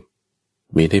กิด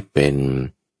ไม่ได้เป็น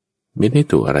ไม่ได้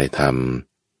ถูกอะไรท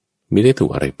ำไม่ได้ถู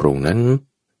กอะไรปรุงนั้น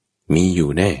มีอยู่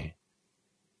แน่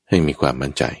ให้มีความมั่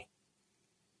นใจ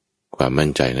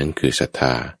นั้นคือศรัทธ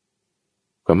า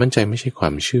ความมั่นใจไม่ใช่ควา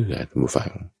มเชื่อท่านผู้ฟั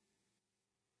ง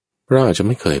เราอาจจะไ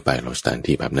ม่เคยไปสถาน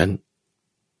ที่แบบนั้น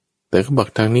แต่ก็บอก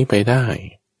ทางนี้ไปได้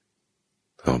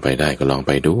ลองไปได้ก็ลองไ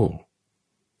ปดู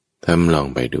ลอง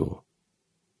ไปดู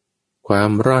ความ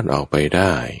รอดออกไปไ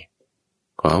ด้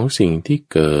ของสิ่งที่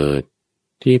เกิด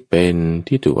ที่เป็น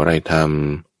ที่ถูกอะไรท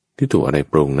ำที่ถูกอะไร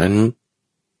ปรุงนั้น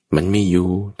มันมีอยู่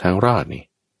ทางรอดนี่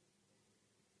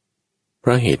เพร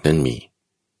าะเหตุนั้นมี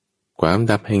ความ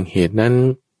ดับแห่งเหตุนั้น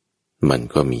มัน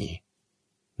ก็มี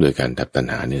โดยการดับตัณ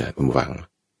หานี่แหละท่านผู้ฟัง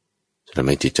จะทำใ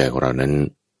ห้จิตใจของเรานั้น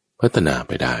พัฒนาไ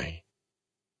ปได้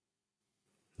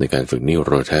ในการฝึกนิโ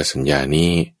รธสัญญา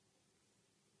นี้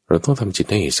เราต้องทำจิต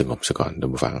ให้สงบซะก่อนท่า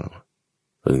นผู้ฟัง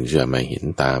เพิ่งจะมาเห็น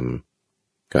ตาม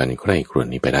การใคร่ครวญ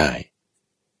นี้ไปได้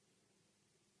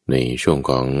ในช่วง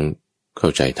ของเข้า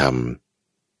ใจธรรม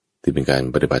ที่เป็นการ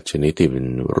ปฏิบัติชนิดที่เป็น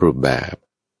รูปแบบ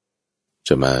จ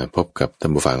ะมาพบกับท่า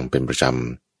นผู้ฟังเป็นประจ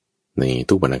ำใน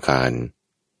ทุกวันอังคาร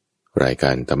รายก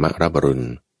ารธรรมรับอรุณ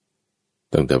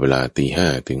ตั้งแต่เวลา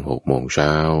 5:00 ถึง 6:00 น.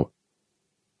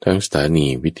ทั้งสถานี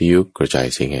วิทยุกระจาย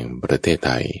เสียงแห่งประเทศไ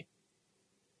ทย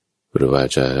หรือว่า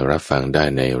จะรับฟังได้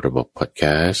ในระบบพอดแค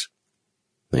สต์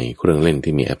ในเครื่องเล่น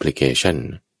ที่มีแอปพลิเคชัน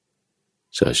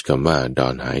เสิร์ชคำว่าดอ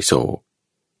นหายโศก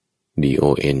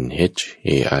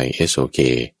DONHAISOK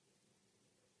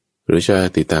หรือจะ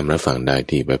ติดตามรับฟังได้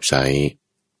ที่เว็บไซต์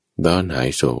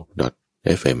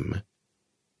donhaisok.fm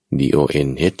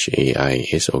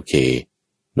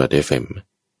donhaisok.fm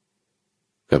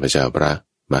ข้าพเจ้าพระ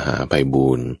มหาไพบู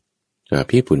ลย์อา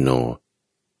ภีปุณโญ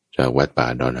จากวัดป่า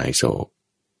ดอนไฮโศก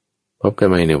พบกันใ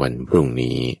หม่ในวันพรุ่ง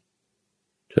นี้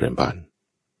เจริญพร